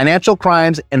the Financial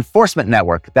Crimes Enforcement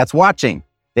Network that's watching.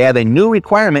 They have a new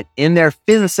requirement in their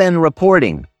FinCEN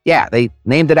reporting. Yeah, they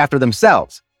named it after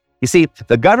themselves. You see,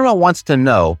 the government wants to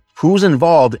know who's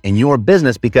involved in your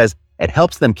business because it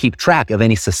helps them keep track of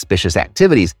any suspicious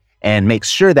activities and makes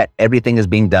sure that everything is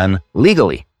being done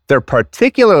legally. They're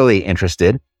particularly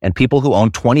interested in people who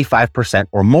own 25%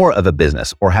 or more of a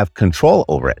business or have control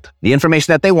over it. The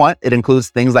information that they want, it includes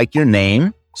things like your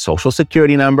name, social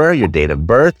security number, your date of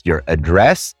birth, your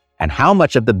address, and how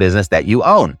much of the business that you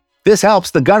own. This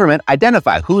helps the government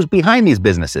identify who's behind these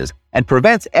businesses and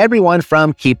prevents everyone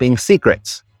from keeping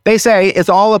secrets. They say it's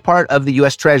all a part of the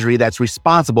U.S. Treasury that's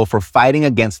responsible for fighting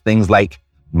against things like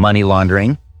money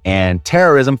laundering and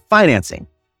terrorism financing.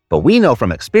 But we know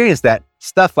from experience that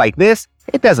stuff like this,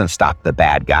 it doesn't stop the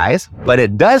bad guys, but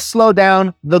it does slow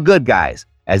down the good guys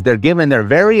as they're given their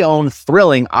very own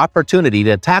thrilling opportunity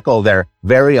to tackle their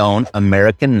very own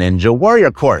American Ninja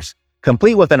Warrior course,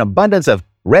 complete with an abundance of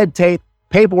red tape,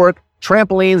 paperwork,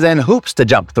 trampolines, and hoops to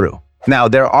jump through. Now,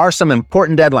 there are some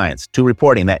important deadlines to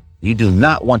reporting that you do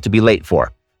not want to be late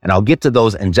for, and I'll get to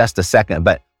those in just a second.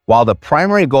 But while the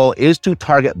primary goal is to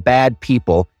target bad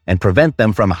people and prevent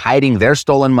them from hiding their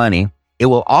stolen money, it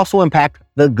will also impact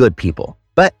the good people,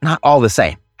 but not all the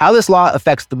same. How this law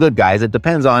affects the good guys, it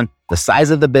depends on the size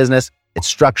of the business, its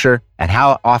structure, and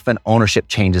how often ownership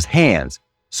changes hands.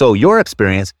 So your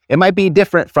experience, it might be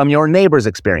different from your neighbor's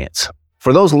experience.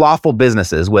 For those lawful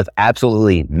businesses with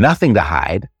absolutely nothing to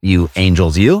hide, you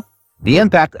angels, the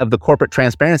impact of the Corporate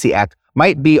Transparency Act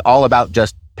might be all about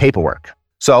just paperwork.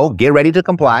 So get ready to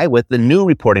comply with the new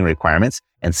reporting requirements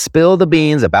and spill the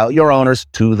beans about your owners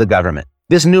to the government.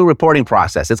 This new reporting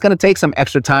process, it's going to take some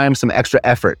extra time, some extra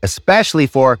effort, especially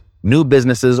for new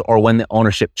businesses or when the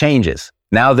ownership changes.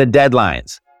 Now, the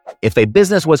deadlines. If a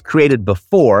business was created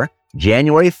before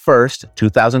January 1st,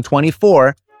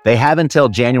 2024, they have until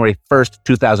January 1st,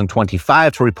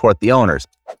 2025 to report the owners.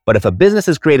 But if a business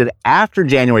is created after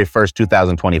January 1st,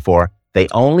 2024, they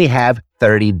only have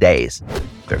 30 days.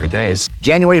 30 days.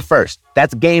 January 1st,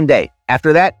 that's game day.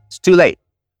 After that, it's too late.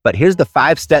 But here's the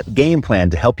 5-step game plan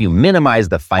to help you minimize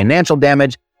the financial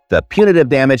damage, the punitive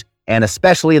damage, and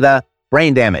especially the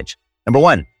brain damage. Number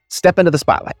 1, step into the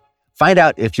spotlight. Find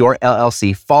out if your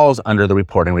LLC falls under the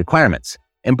reporting requirements.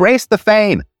 Embrace the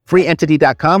fame.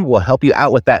 FreeEntity.com will help you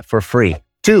out with that for free.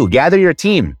 2, gather your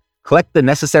team. Collect the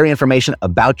necessary information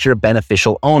about your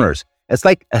beneficial owners. It's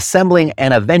like assembling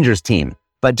an Avengers team,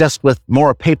 but just with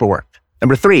more paperwork.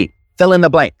 Number 3, fill in the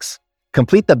blanks.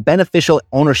 Complete the beneficial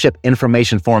ownership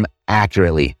information form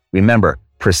accurately. Remember,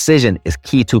 precision is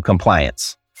key to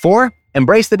compliance. 4,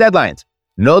 embrace the deadlines.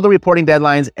 Know the reporting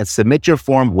deadlines and submit your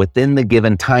form within the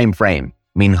given time frame.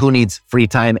 I mean, who needs free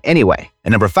time anyway?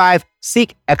 And number 5,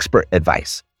 seek expert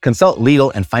advice. Consult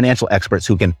legal and financial experts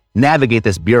who can navigate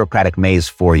this bureaucratic maze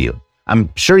for you.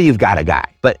 I'm sure you've got a guy,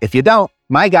 but if you don't,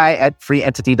 my guy at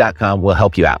FreeEntity.com will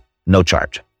help you out. No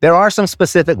charge. There are some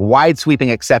specific wide-sweeping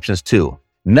exceptions too.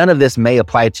 None of this may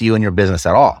apply to you and your business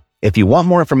at all. If you want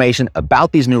more information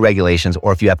about these new regulations,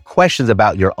 or if you have questions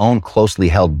about your own closely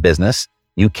held business,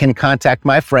 you can contact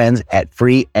my friends at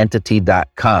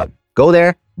FreeEntity.com. Go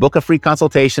there, book a free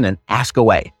consultation, and ask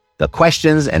away. The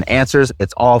questions and answers,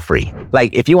 it's all free.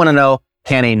 Like if you want to know,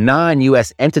 can a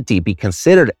non-US entity be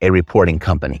considered a reporting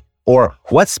company? Or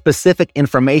what specific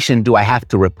information do I have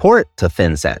to report to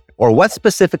FinCEN? Or what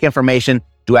specific information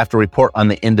do I have to report on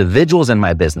the individuals in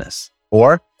my business?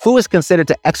 Or who is considered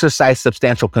to exercise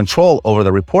substantial control over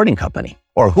the reporting company?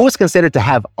 Or who is considered to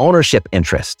have ownership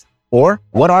interest? Or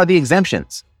what are the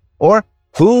exemptions? Or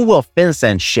who will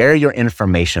FinCEN share your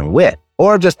information with?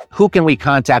 Or just who can we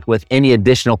contact with any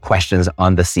additional questions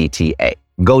on the CTA?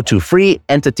 Go to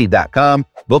FreeEntity.com,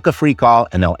 book a free call,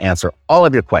 and they'll answer all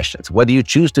of your questions, whether you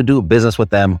choose to do business with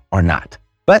them or not.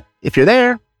 But if you're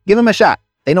there, give them a shot.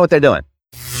 They know what they're doing.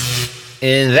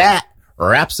 And that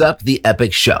wraps up the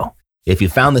Epic Show. If you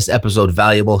found this episode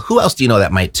valuable, who else do you know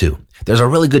that might too? There's a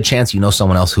really good chance you know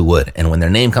someone else who would. And when their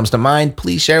name comes to mind,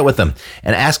 please share it with them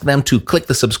and ask them to click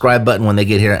the subscribe button when they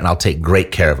get here, and I'll take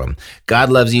great care of them. God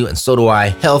loves you, and so do I.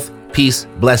 Health, peace,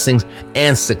 blessings,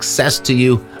 and success to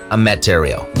you. I'm Matt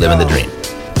Terrio, living the dream.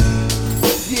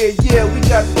 Yeah, we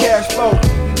got the cash flow.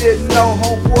 You didn't know,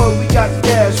 homeboy, we got the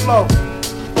cash flow.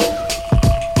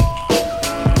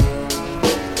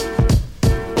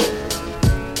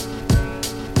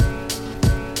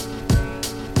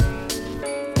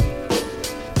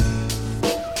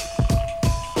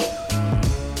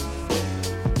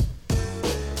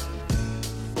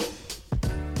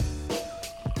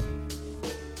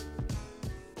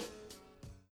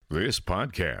 This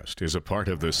podcast is a part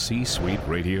of the C-Suite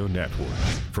Radio Network.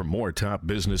 For more top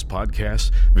business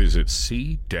podcasts, visit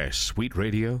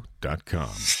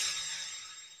c-suiteradio.com.